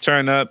gonna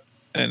turn up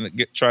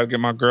and try to get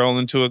my girl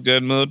into a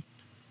good mood,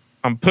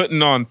 I'm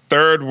putting on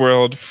Third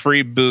World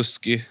Free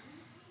Booski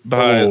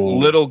by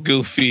Little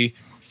Goofy,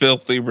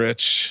 Filthy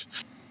Rich.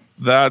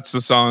 That's the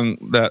song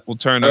that will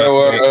turn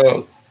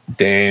up.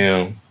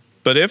 Damn.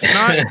 But if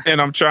not, and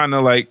I'm trying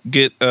to like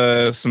get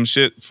some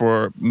shit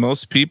for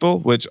most people,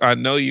 which I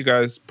know you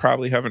guys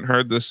probably haven't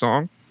heard this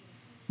song,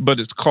 but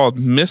it's called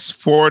Miss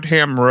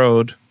Fordham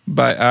Road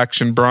by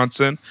Action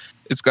Bronson.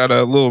 It's got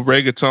a little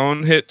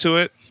reggaeton hit to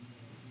it.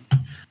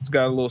 It's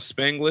got a little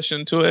Spanglish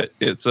into it.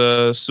 It's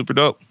super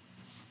dope.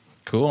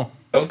 Cool.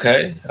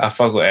 Okay. I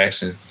fuck with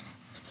Action.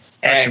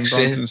 Action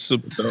Bronson's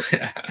super dope.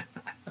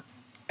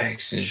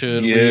 Action.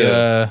 Should we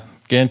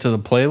get into the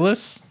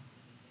playlist?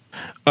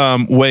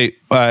 Wait,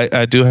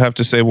 I do have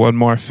to say one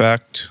more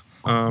fact.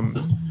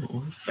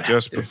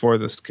 Just before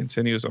this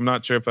continues, I'm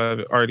not sure if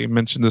I've already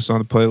mentioned this on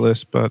the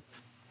playlist, but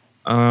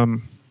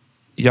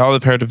y'all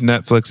have heard of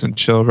Netflix and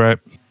chill, right?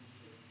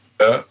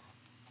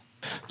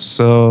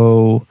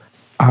 So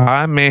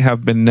I may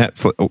have been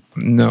Netflix. Oh,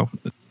 no,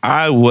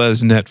 I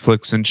was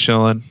Netflix and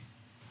chilling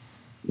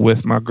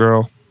with my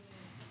girl,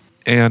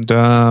 and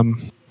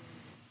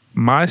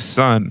my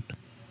son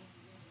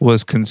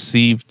was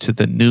conceived to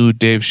the new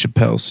Dave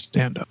Chappelle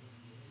stand-up.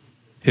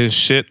 His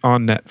shit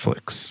on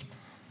Netflix.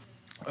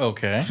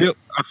 Okay.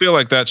 I feel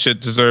like that shit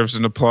deserves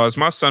an applause.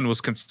 My son was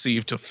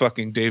conceived to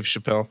fucking Dave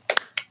Chappelle.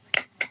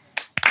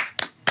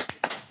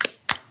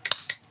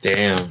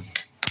 Damn.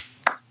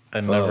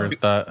 I never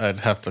thought I'd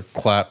have to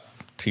clap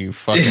to you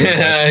fucking.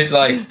 He's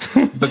like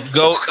the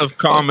goat of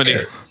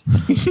comedy.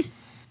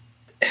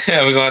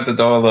 Yeah, we're gonna have to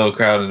throw a little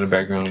crowd in the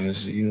background and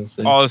shit. You know what I'm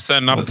saying? All of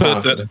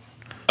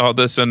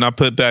a sudden, I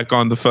put back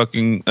on the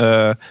fucking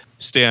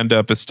stand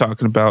up. It's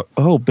talking about,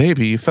 oh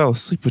baby, you fell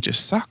asleep with your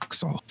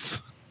socks off.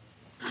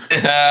 Oh,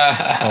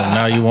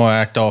 now you want to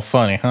act all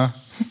funny, huh?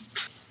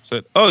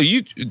 Said, oh,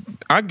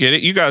 I get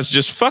it. You guys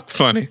just fuck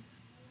funny.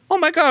 Oh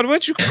my god,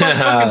 what you call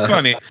fucking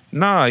funny?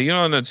 Nah, you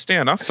don't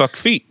understand. I fuck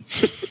feet.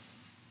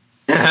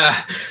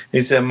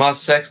 He said, my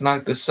sex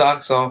knocked the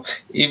socks off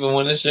even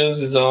when the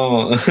shoes is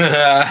on. All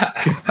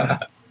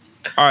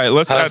right,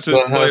 let's add to the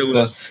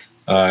playlist.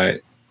 All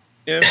right.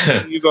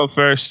 Yeah, you go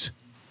first.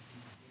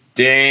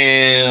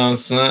 Damn,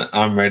 son.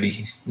 I'm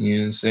ready. You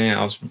know what I'm saying?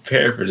 I was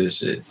prepared for this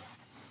shit.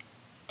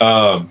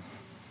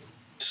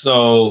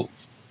 So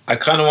I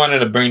kind of wanted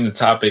to bring the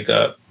topic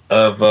up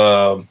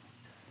of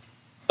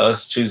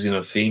us choosing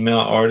a female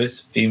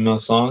artist, female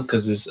song,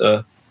 because it's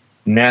a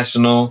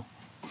National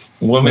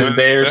Women's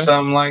Day or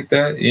something like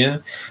that. Yeah.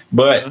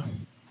 But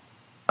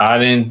I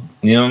didn't,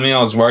 you know what I mean?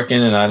 I was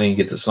working and I didn't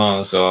get the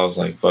song. So I was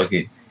like, fuck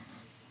it.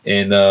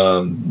 And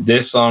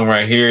this song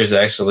right here has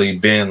actually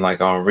been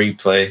like on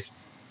replay.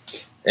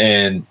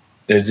 And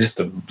there's just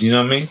you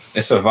know what I mean?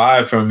 It's a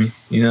vibe for me.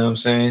 You know what I'm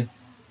saying?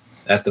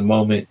 At the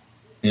moment.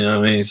 You know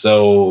what I mean?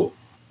 So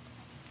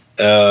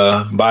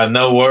by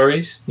No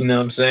Worries, you know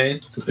what I'm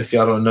saying? If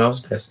y'all don't know,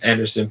 that's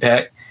Anderson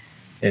 .Paak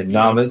and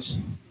Knowledge.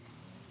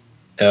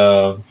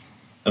 I'm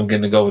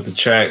gonna go with the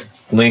track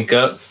Link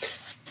Up.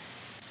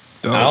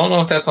 Dope. I don't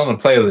know if that's on the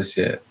playlist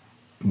yet,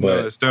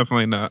 but no, it's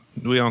definitely not.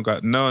 We don't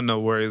got no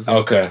worries.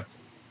 Okay.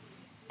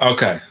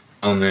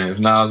 On there. If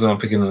not, I was gonna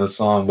pick another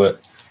song,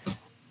 but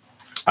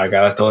I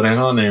gotta throw that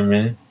on there,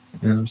 man.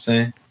 You know what I'm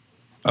saying?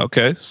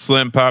 Okay,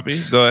 Slim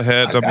Poppy, go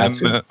ahead.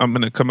 I'm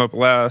gonna come up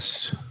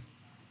last.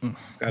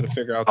 Got to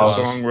figure out the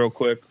song real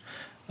quick.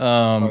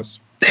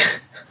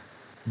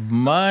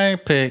 My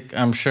pick,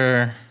 I'm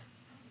sure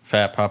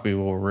Fat Poppy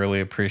will really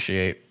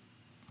appreciate,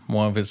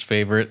 one of his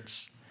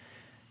favorites.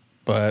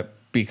 But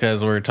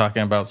because we're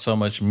talking about so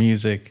much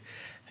music,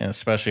 and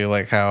especially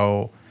like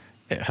how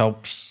it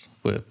helps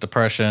with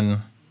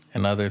depression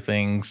and other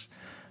things,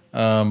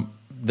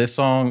 this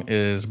song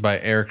is by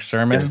Eric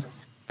Sermon. Yeah.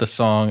 The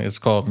song is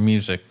called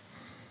Music.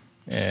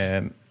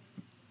 And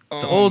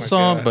it's an old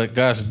song, but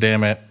gosh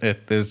damn it,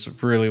 it is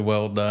really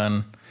well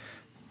done.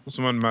 It's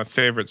one of my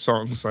favorite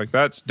songs. Like,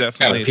 that's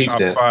definitely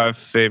top 5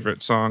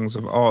 favorite songs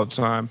of all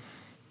time.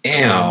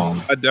 Damn.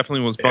 I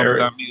definitely was bumping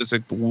that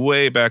music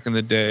way back in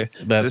the day.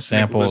 That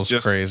sample is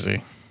just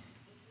crazy.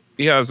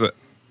 He has a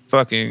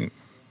fucking,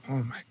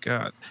 oh my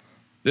God.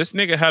 This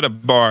nigga had a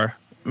bar.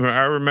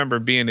 I remember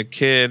being a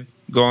kid,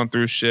 going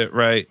through shit,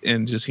 right?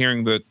 And just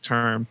hearing the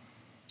term,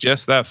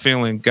 just that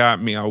feeling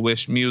got me. I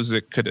wish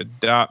music could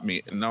adopt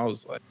me. And I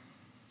was like,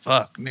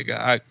 fuck, nigga,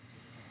 I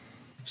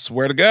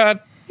swear to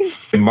God.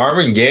 And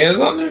Marvin Gaye is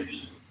on there?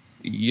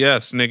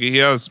 Yes, nigga. He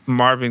has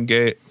Marvin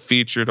Gaye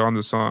featured on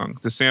the song.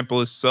 The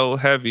sample is so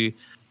heavy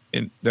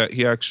that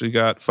he actually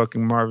got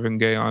fucking Marvin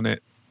Gaye on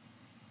it.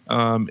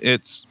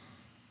 It's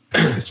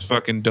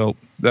fucking dope.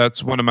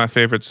 That's one of my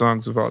favorite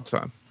songs of all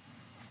time.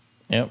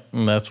 Yep,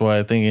 and that's why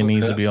I think it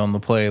needs to be on the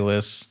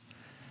playlist.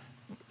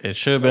 It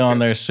should have been on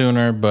there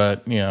sooner,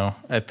 but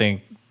I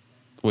think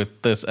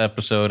with this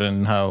episode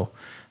and how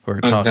we're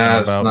talking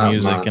about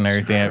music and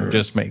everything, it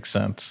just makes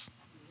sense.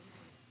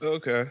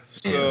 Okay,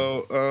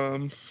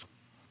 so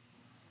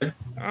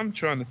I'm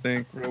trying to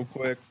think real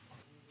quick.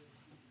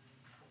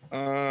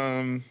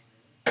 I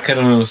could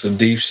have went with some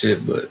deep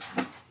shit, but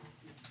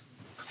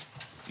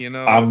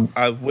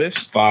I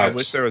wish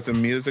there was a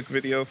music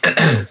video for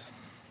this.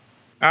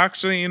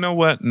 Actually, you know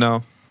what?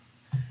 No,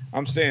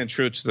 I'm staying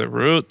true to the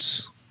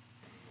roots.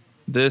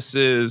 This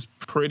is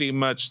pretty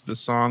much the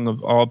song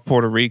of all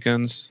Puerto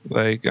Ricans.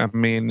 Like, I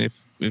mean,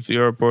 if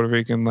you're a Puerto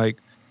Rican, like,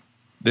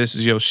 this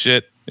is your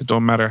shit. It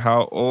don't matter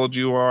how old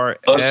you are.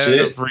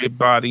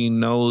 Everybody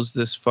knows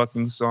this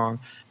fucking song.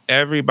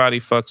 Everybody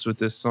fucks with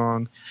this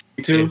song.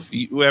 If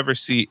you ever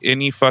see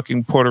any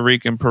fucking Puerto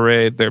Rican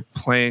parade, they're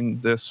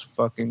playing this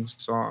fucking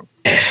song.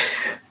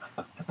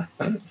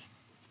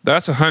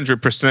 That's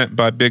 100%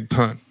 by Big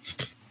Pun.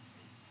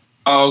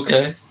 Oh,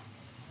 okay.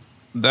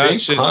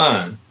 Big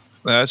Pun.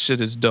 That shit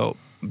is dope.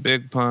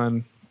 Big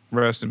Pun,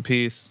 rest in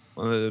peace.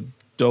 One of the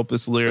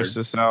dopest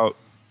lyricists out.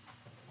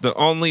 The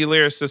only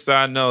lyricist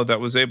I know that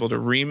was able to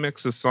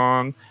remix a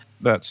song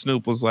that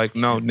Snoop was like,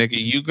 no, nigga,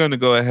 you gonna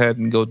go ahead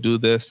and go do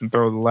this and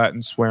throw the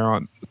Latin flair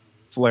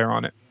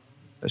on it.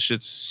 That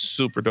shit's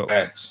super dope.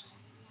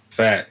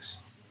 Facts.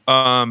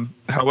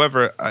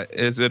 However,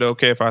 is it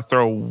okay if I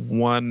throw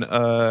one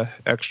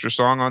extra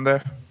song on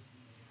there?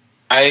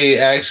 I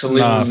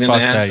actually was gonna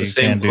ask the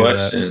same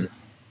question.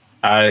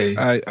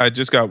 I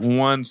just got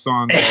one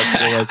song that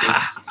I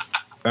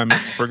feel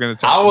like we're gonna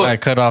talk. I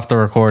cut off the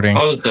recording.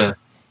 Okay.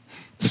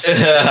 He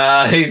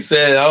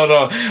said, "Hold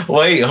on,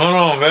 hold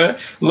on, man.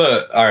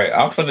 Look, all right,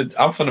 I'm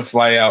finna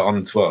fly out on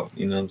the 12th.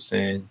 You know what I'm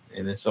saying?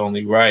 And it's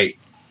only right.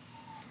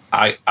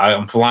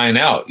 I'm flying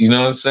out. You know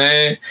what I'm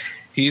saying?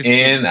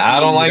 I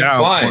don't like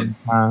flying.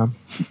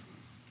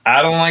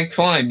 I don't like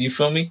flying. You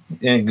feel me?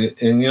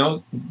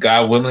 And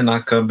God willing, I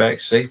come back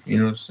safe. You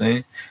know what I'm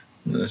saying?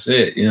 That's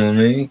it. You know what I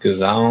mean?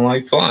 Because I don't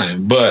like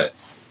flying, but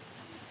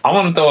I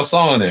want to throw a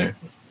song in there.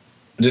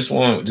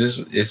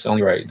 It's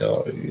only right,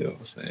 dog. You know what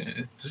I'm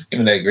saying? Just give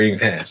me that green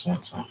pass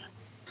one time.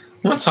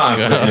 One time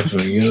for the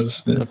infamy, you know what I'm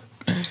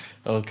saying?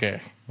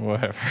 Okay,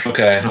 whatever.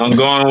 Okay, I'm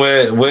going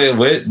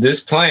with this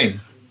plane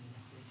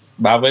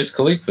by Wiz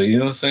Khalifa. You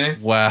know what I'm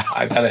saying? Wow,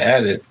 I gotta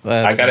add it.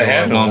 I gotta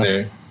have it on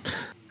there.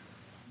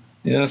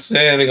 You know what I'm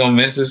saying? They're gonna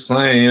miss this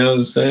plane. You know what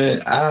I'm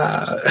saying?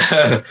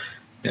 Yeah,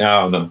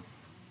 I don't know.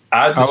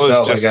 I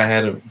felt like I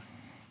had a.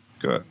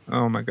 Good.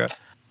 Oh my god.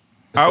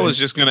 I was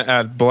just gonna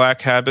add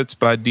 "Black Habits"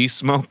 by D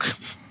Smoke,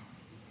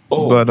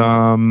 but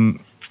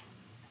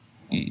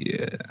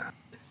yeah.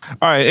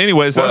 All right.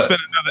 Anyways, that's been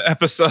another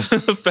episode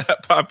of the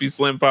Fat Poppy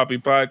Slim Poppy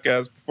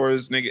podcast. Before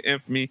this nigga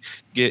Infamy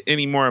get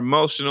any more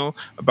emotional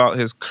about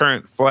his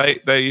current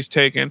flight that he's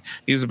taking,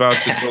 he's about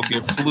to go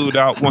get flued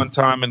out one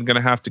time and gonna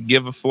have to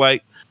give a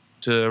flight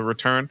to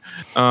return.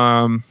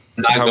 Not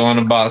going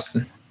to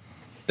Boston.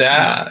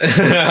 Going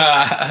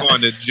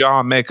to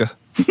Jamaica.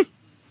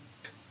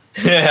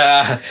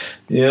 Yeah,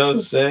 you know what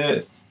I'm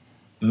saying?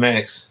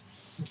 Max,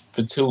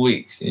 for 2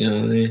 weeks, you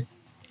know what I mean?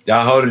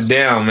 Y'all hold it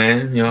down,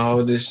 man. Y'all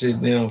hold this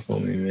shit down for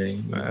me,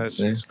 man. That's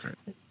just crazy.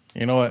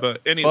 You know what?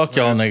 Fuck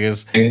y'all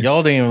niggas.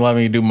 Y'all didn't even let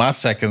me do my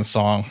second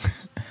song.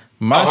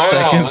 My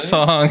second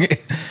song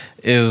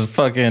is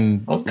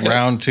fucking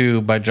Round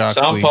 2 by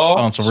Jacquees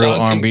on some real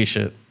R&B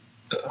shit.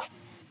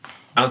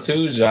 Round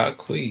 2,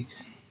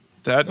 Jacquees.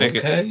 That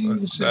nigga,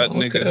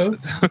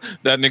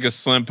 that nigga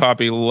Slim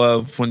Poppy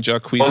loved when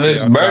Jacquees on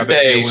his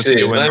birthday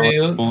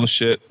shit.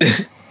 Bullshit.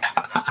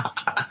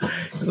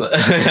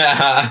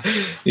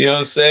 You know what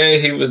I'm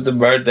saying? He was the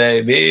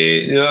birthday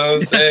bitch. You know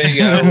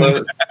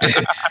what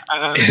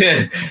I'm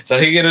saying? So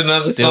he get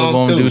another Still song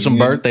gonna too. do some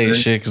birthday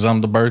shit because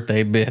I'm the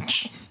birthday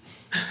bitch.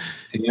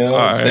 You know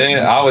what I'm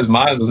saying?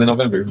 Mine was in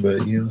November,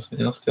 but you know what I'm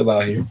saying? I'm still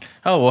out here.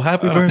 Oh well,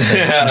 happy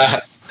birthday!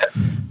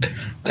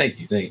 Thank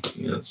you.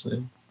 You know what I'm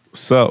saying?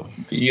 So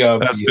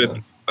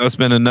that's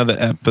been another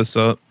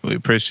episode. We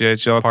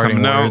appreciate y'all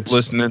coming out,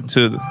 listening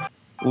to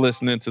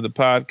the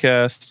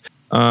podcast.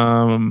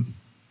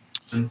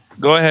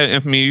 Go ahead,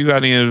 Infamy. You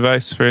got any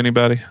advice for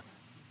anybody?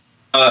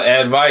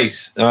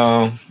 Advice.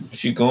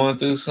 If you're going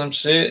through some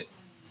shit,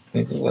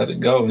 just let it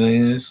go,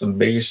 man. There's some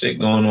bigger shit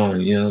going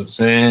on. You know what I'm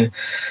saying?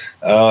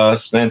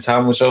 Spend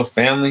time with your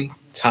family.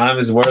 Time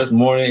is worth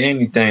more than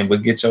anything,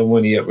 but get your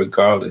money up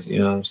regardless. You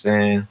know what I'm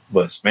saying?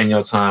 But spend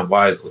your time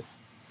wisely.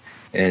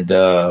 And,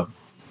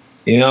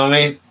 you know what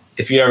I mean?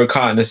 If you ever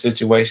caught in a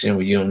situation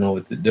where you don't know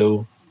what to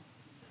do,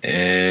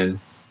 and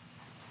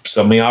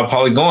some of y'all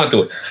probably going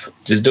through it,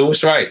 just do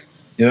what's right.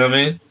 You know what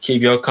I mean?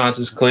 Keep your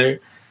conscience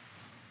clear.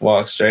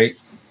 Walk straight.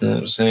 You know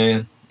what I'm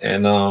saying?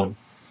 And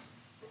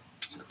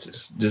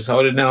just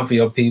hold it down for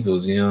your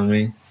peoples. You know what I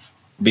mean?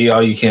 Be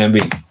all you can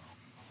be.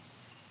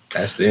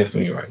 That's the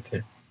infamy right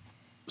there.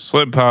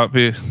 Slim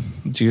Poppy,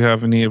 do you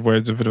have any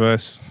words of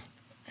advice?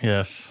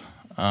 Yes.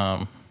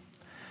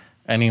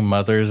 Any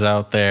mothers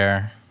out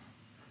there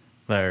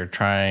that are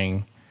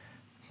trying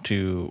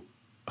to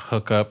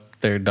hook up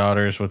their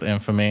daughters with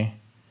infamy,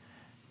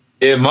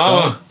 yeah,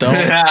 mama,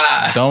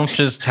 don't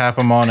just tap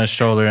him on his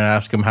shoulder and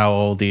ask him how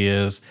old he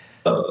is.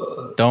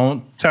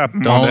 Don't tap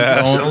him on the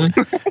ass.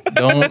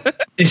 Don't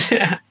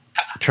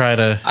try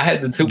to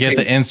get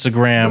the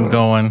Instagram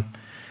going.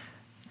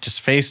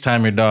 Just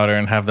FaceTime your daughter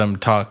and have them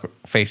talk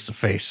face to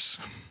face.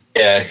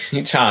 Yeah,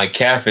 he trying to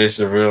catfish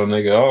a real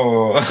nigga.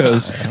 Oh,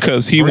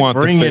 because he wants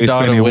to bring your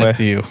daughter anyway. with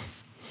you.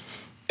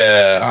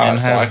 Yeah,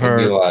 and so have I could her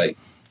be like,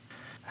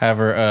 have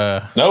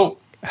her.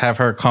 Nope. Have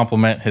her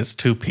compliment his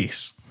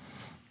 2-piece.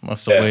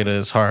 That's the way to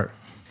his heart.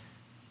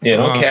 Yeah,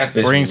 don't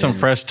catfish. Bring some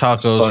fresh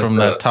tacos from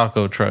that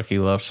taco truck he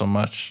loves so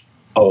much.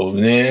 Oh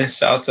man,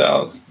 shouts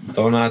out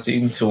Donuts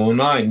Eating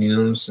 209. You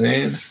know what I'm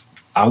saying?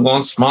 I'm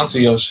gonna sponsor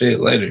your shit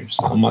later,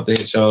 so I'm about to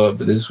hit y'all up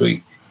this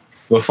week.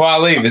 Before I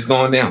leave, it's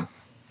going down.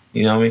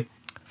 You know what I mean?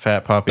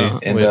 Fat Poppy,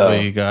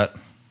 what you got?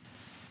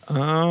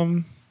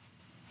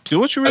 Do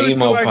what you really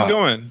feel like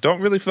doing.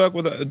 Don't really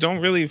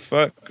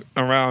fuck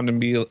around and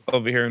be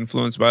over here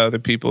influenced by other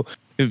people.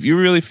 If you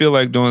really feel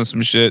like doing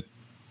some shit,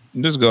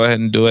 just go ahead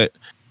and do it.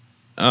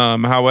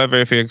 However,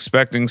 if you're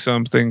expecting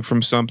something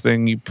from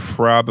something, you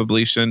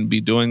probably shouldn't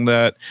be doing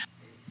that.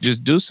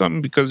 Just do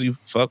something because you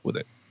fuck with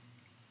it.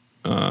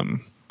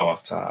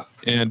 Off top.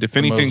 And if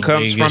anything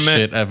comes from it,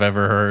 shit I've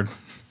ever heard.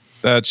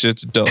 That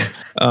shit's dope.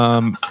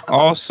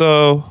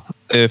 Also,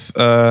 if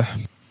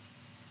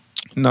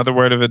another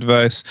word of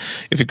advice,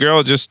 if your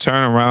girl just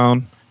turn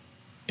around,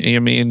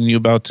 and you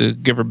about to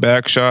give her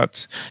back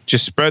shots,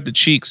 just spread the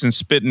cheeks and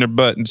spit in her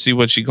butt and see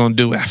what she gonna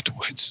do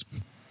afterwards.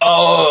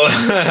 Oh,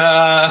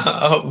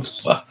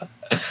 fuck.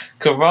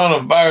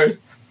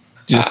 Coronavirus.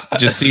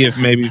 Just see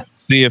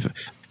if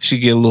she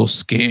get a little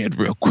scared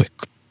real quick.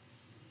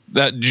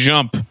 That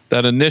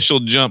initial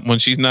jump when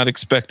she's not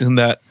expecting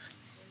that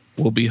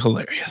will be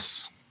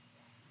hilarious.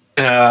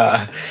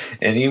 And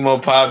Emo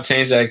Pop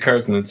changed that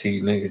Kirkland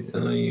teeth, nigga.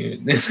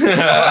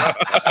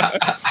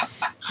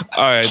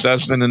 All right,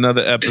 that's been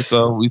another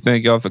episode. We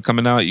thank y'all for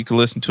coming out. You can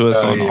listen to us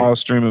on all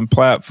streaming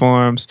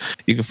platforms.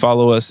 You can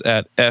follow us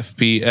at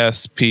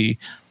FPSP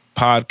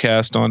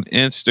Podcast on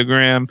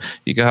Instagram.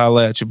 You can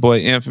holler at your boy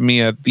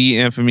Infamy at the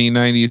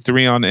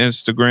Infamy93 on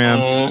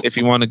Instagram. If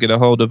you want to get a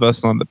hold of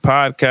us on the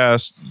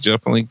podcast,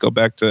 definitely go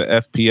back to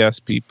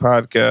FPSP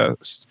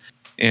Podcast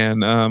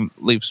and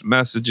leave some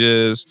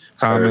messages,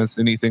 comments,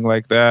 anything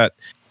like that.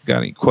 Got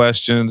any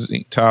questions,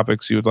 any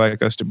topics you would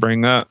like us to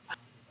bring up?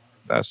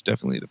 That's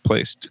definitely the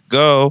place to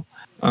go.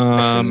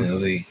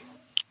 Definitely.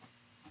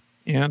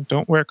 Yeah,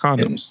 don't wear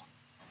condoms.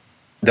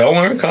 Don't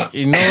wear condoms.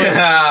 You know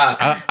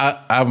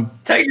what? I'm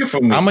take it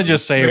from me. I'm gonna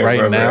just say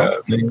now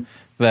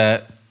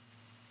that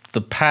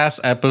the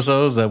past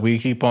episodes that we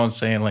keep on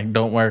saying like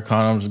don't wear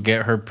condoms,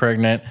 get her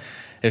pregnant.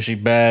 If she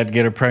bad,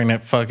 get her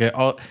pregnant. Fuck it.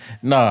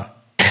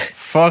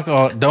 Fuck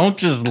all. Don't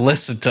just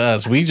listen to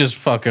us. We just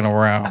fucking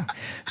around.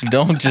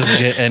 Don't just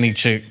get any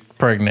chick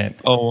pregnant.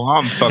 Oh,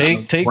 I'm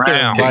fucking take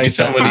the advice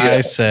that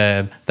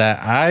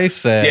I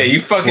said. Yeah,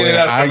 you fucking it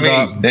up for me.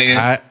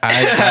 I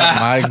got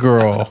my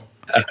girl.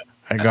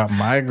 I got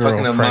my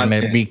girl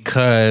pregnant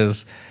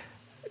because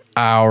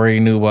I already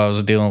knew what I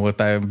was dealing with.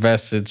 I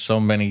invested so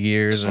many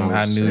years, and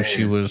I knew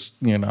she was,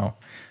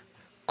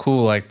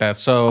 cool like that.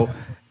 So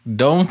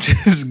don't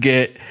just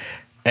get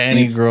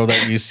any girl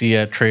that you see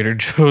at Trader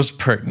Joe's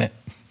pregnant.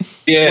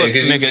 Yeah,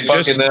 because you're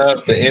fucking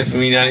up the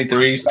Infamy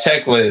 93's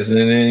checklist,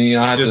 and then you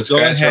don't have to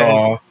scratch her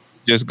off.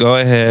 Just go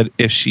ahead.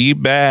 If she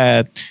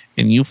bad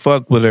and you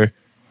fuck with her,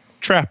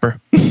 trap her.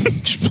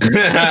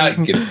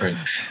 Get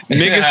pregnant.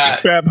 Niggas can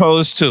trap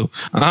hoes too.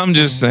 I'm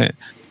just saying.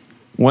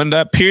 When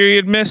that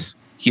period miss,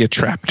 you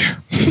trapped her.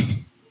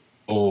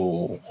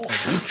 Oh,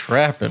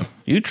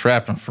 you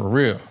trapping for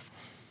real.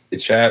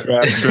 Trap.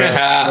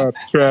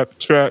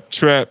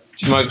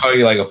 She might call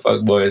you like a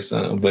fuckboy or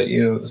something, but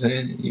you know what I'm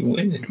saying? You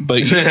winning.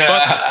 But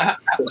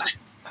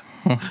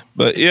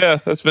but yeah,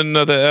 that's been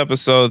another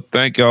episode.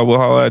 Thank y'all. We'll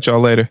holler at y'all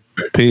later.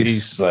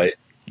 Peace. Like,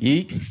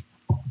 yeet.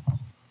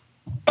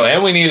 Oh,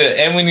 and we need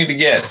a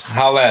guest.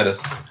 Holla at us.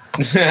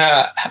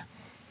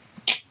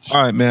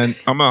 All right, man.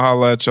 I'm gonna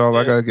holla at y'all.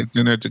 I gotta get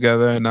dinner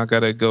together, and I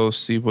gotta go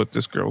see what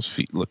this girl's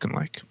feet looking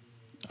like.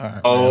 All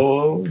right,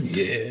 oh man.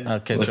 Yeah, I'll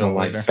catch looking you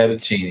like later.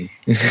 fettuccine.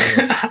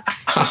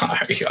 All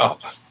right, y'all.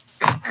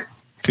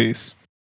 Peace.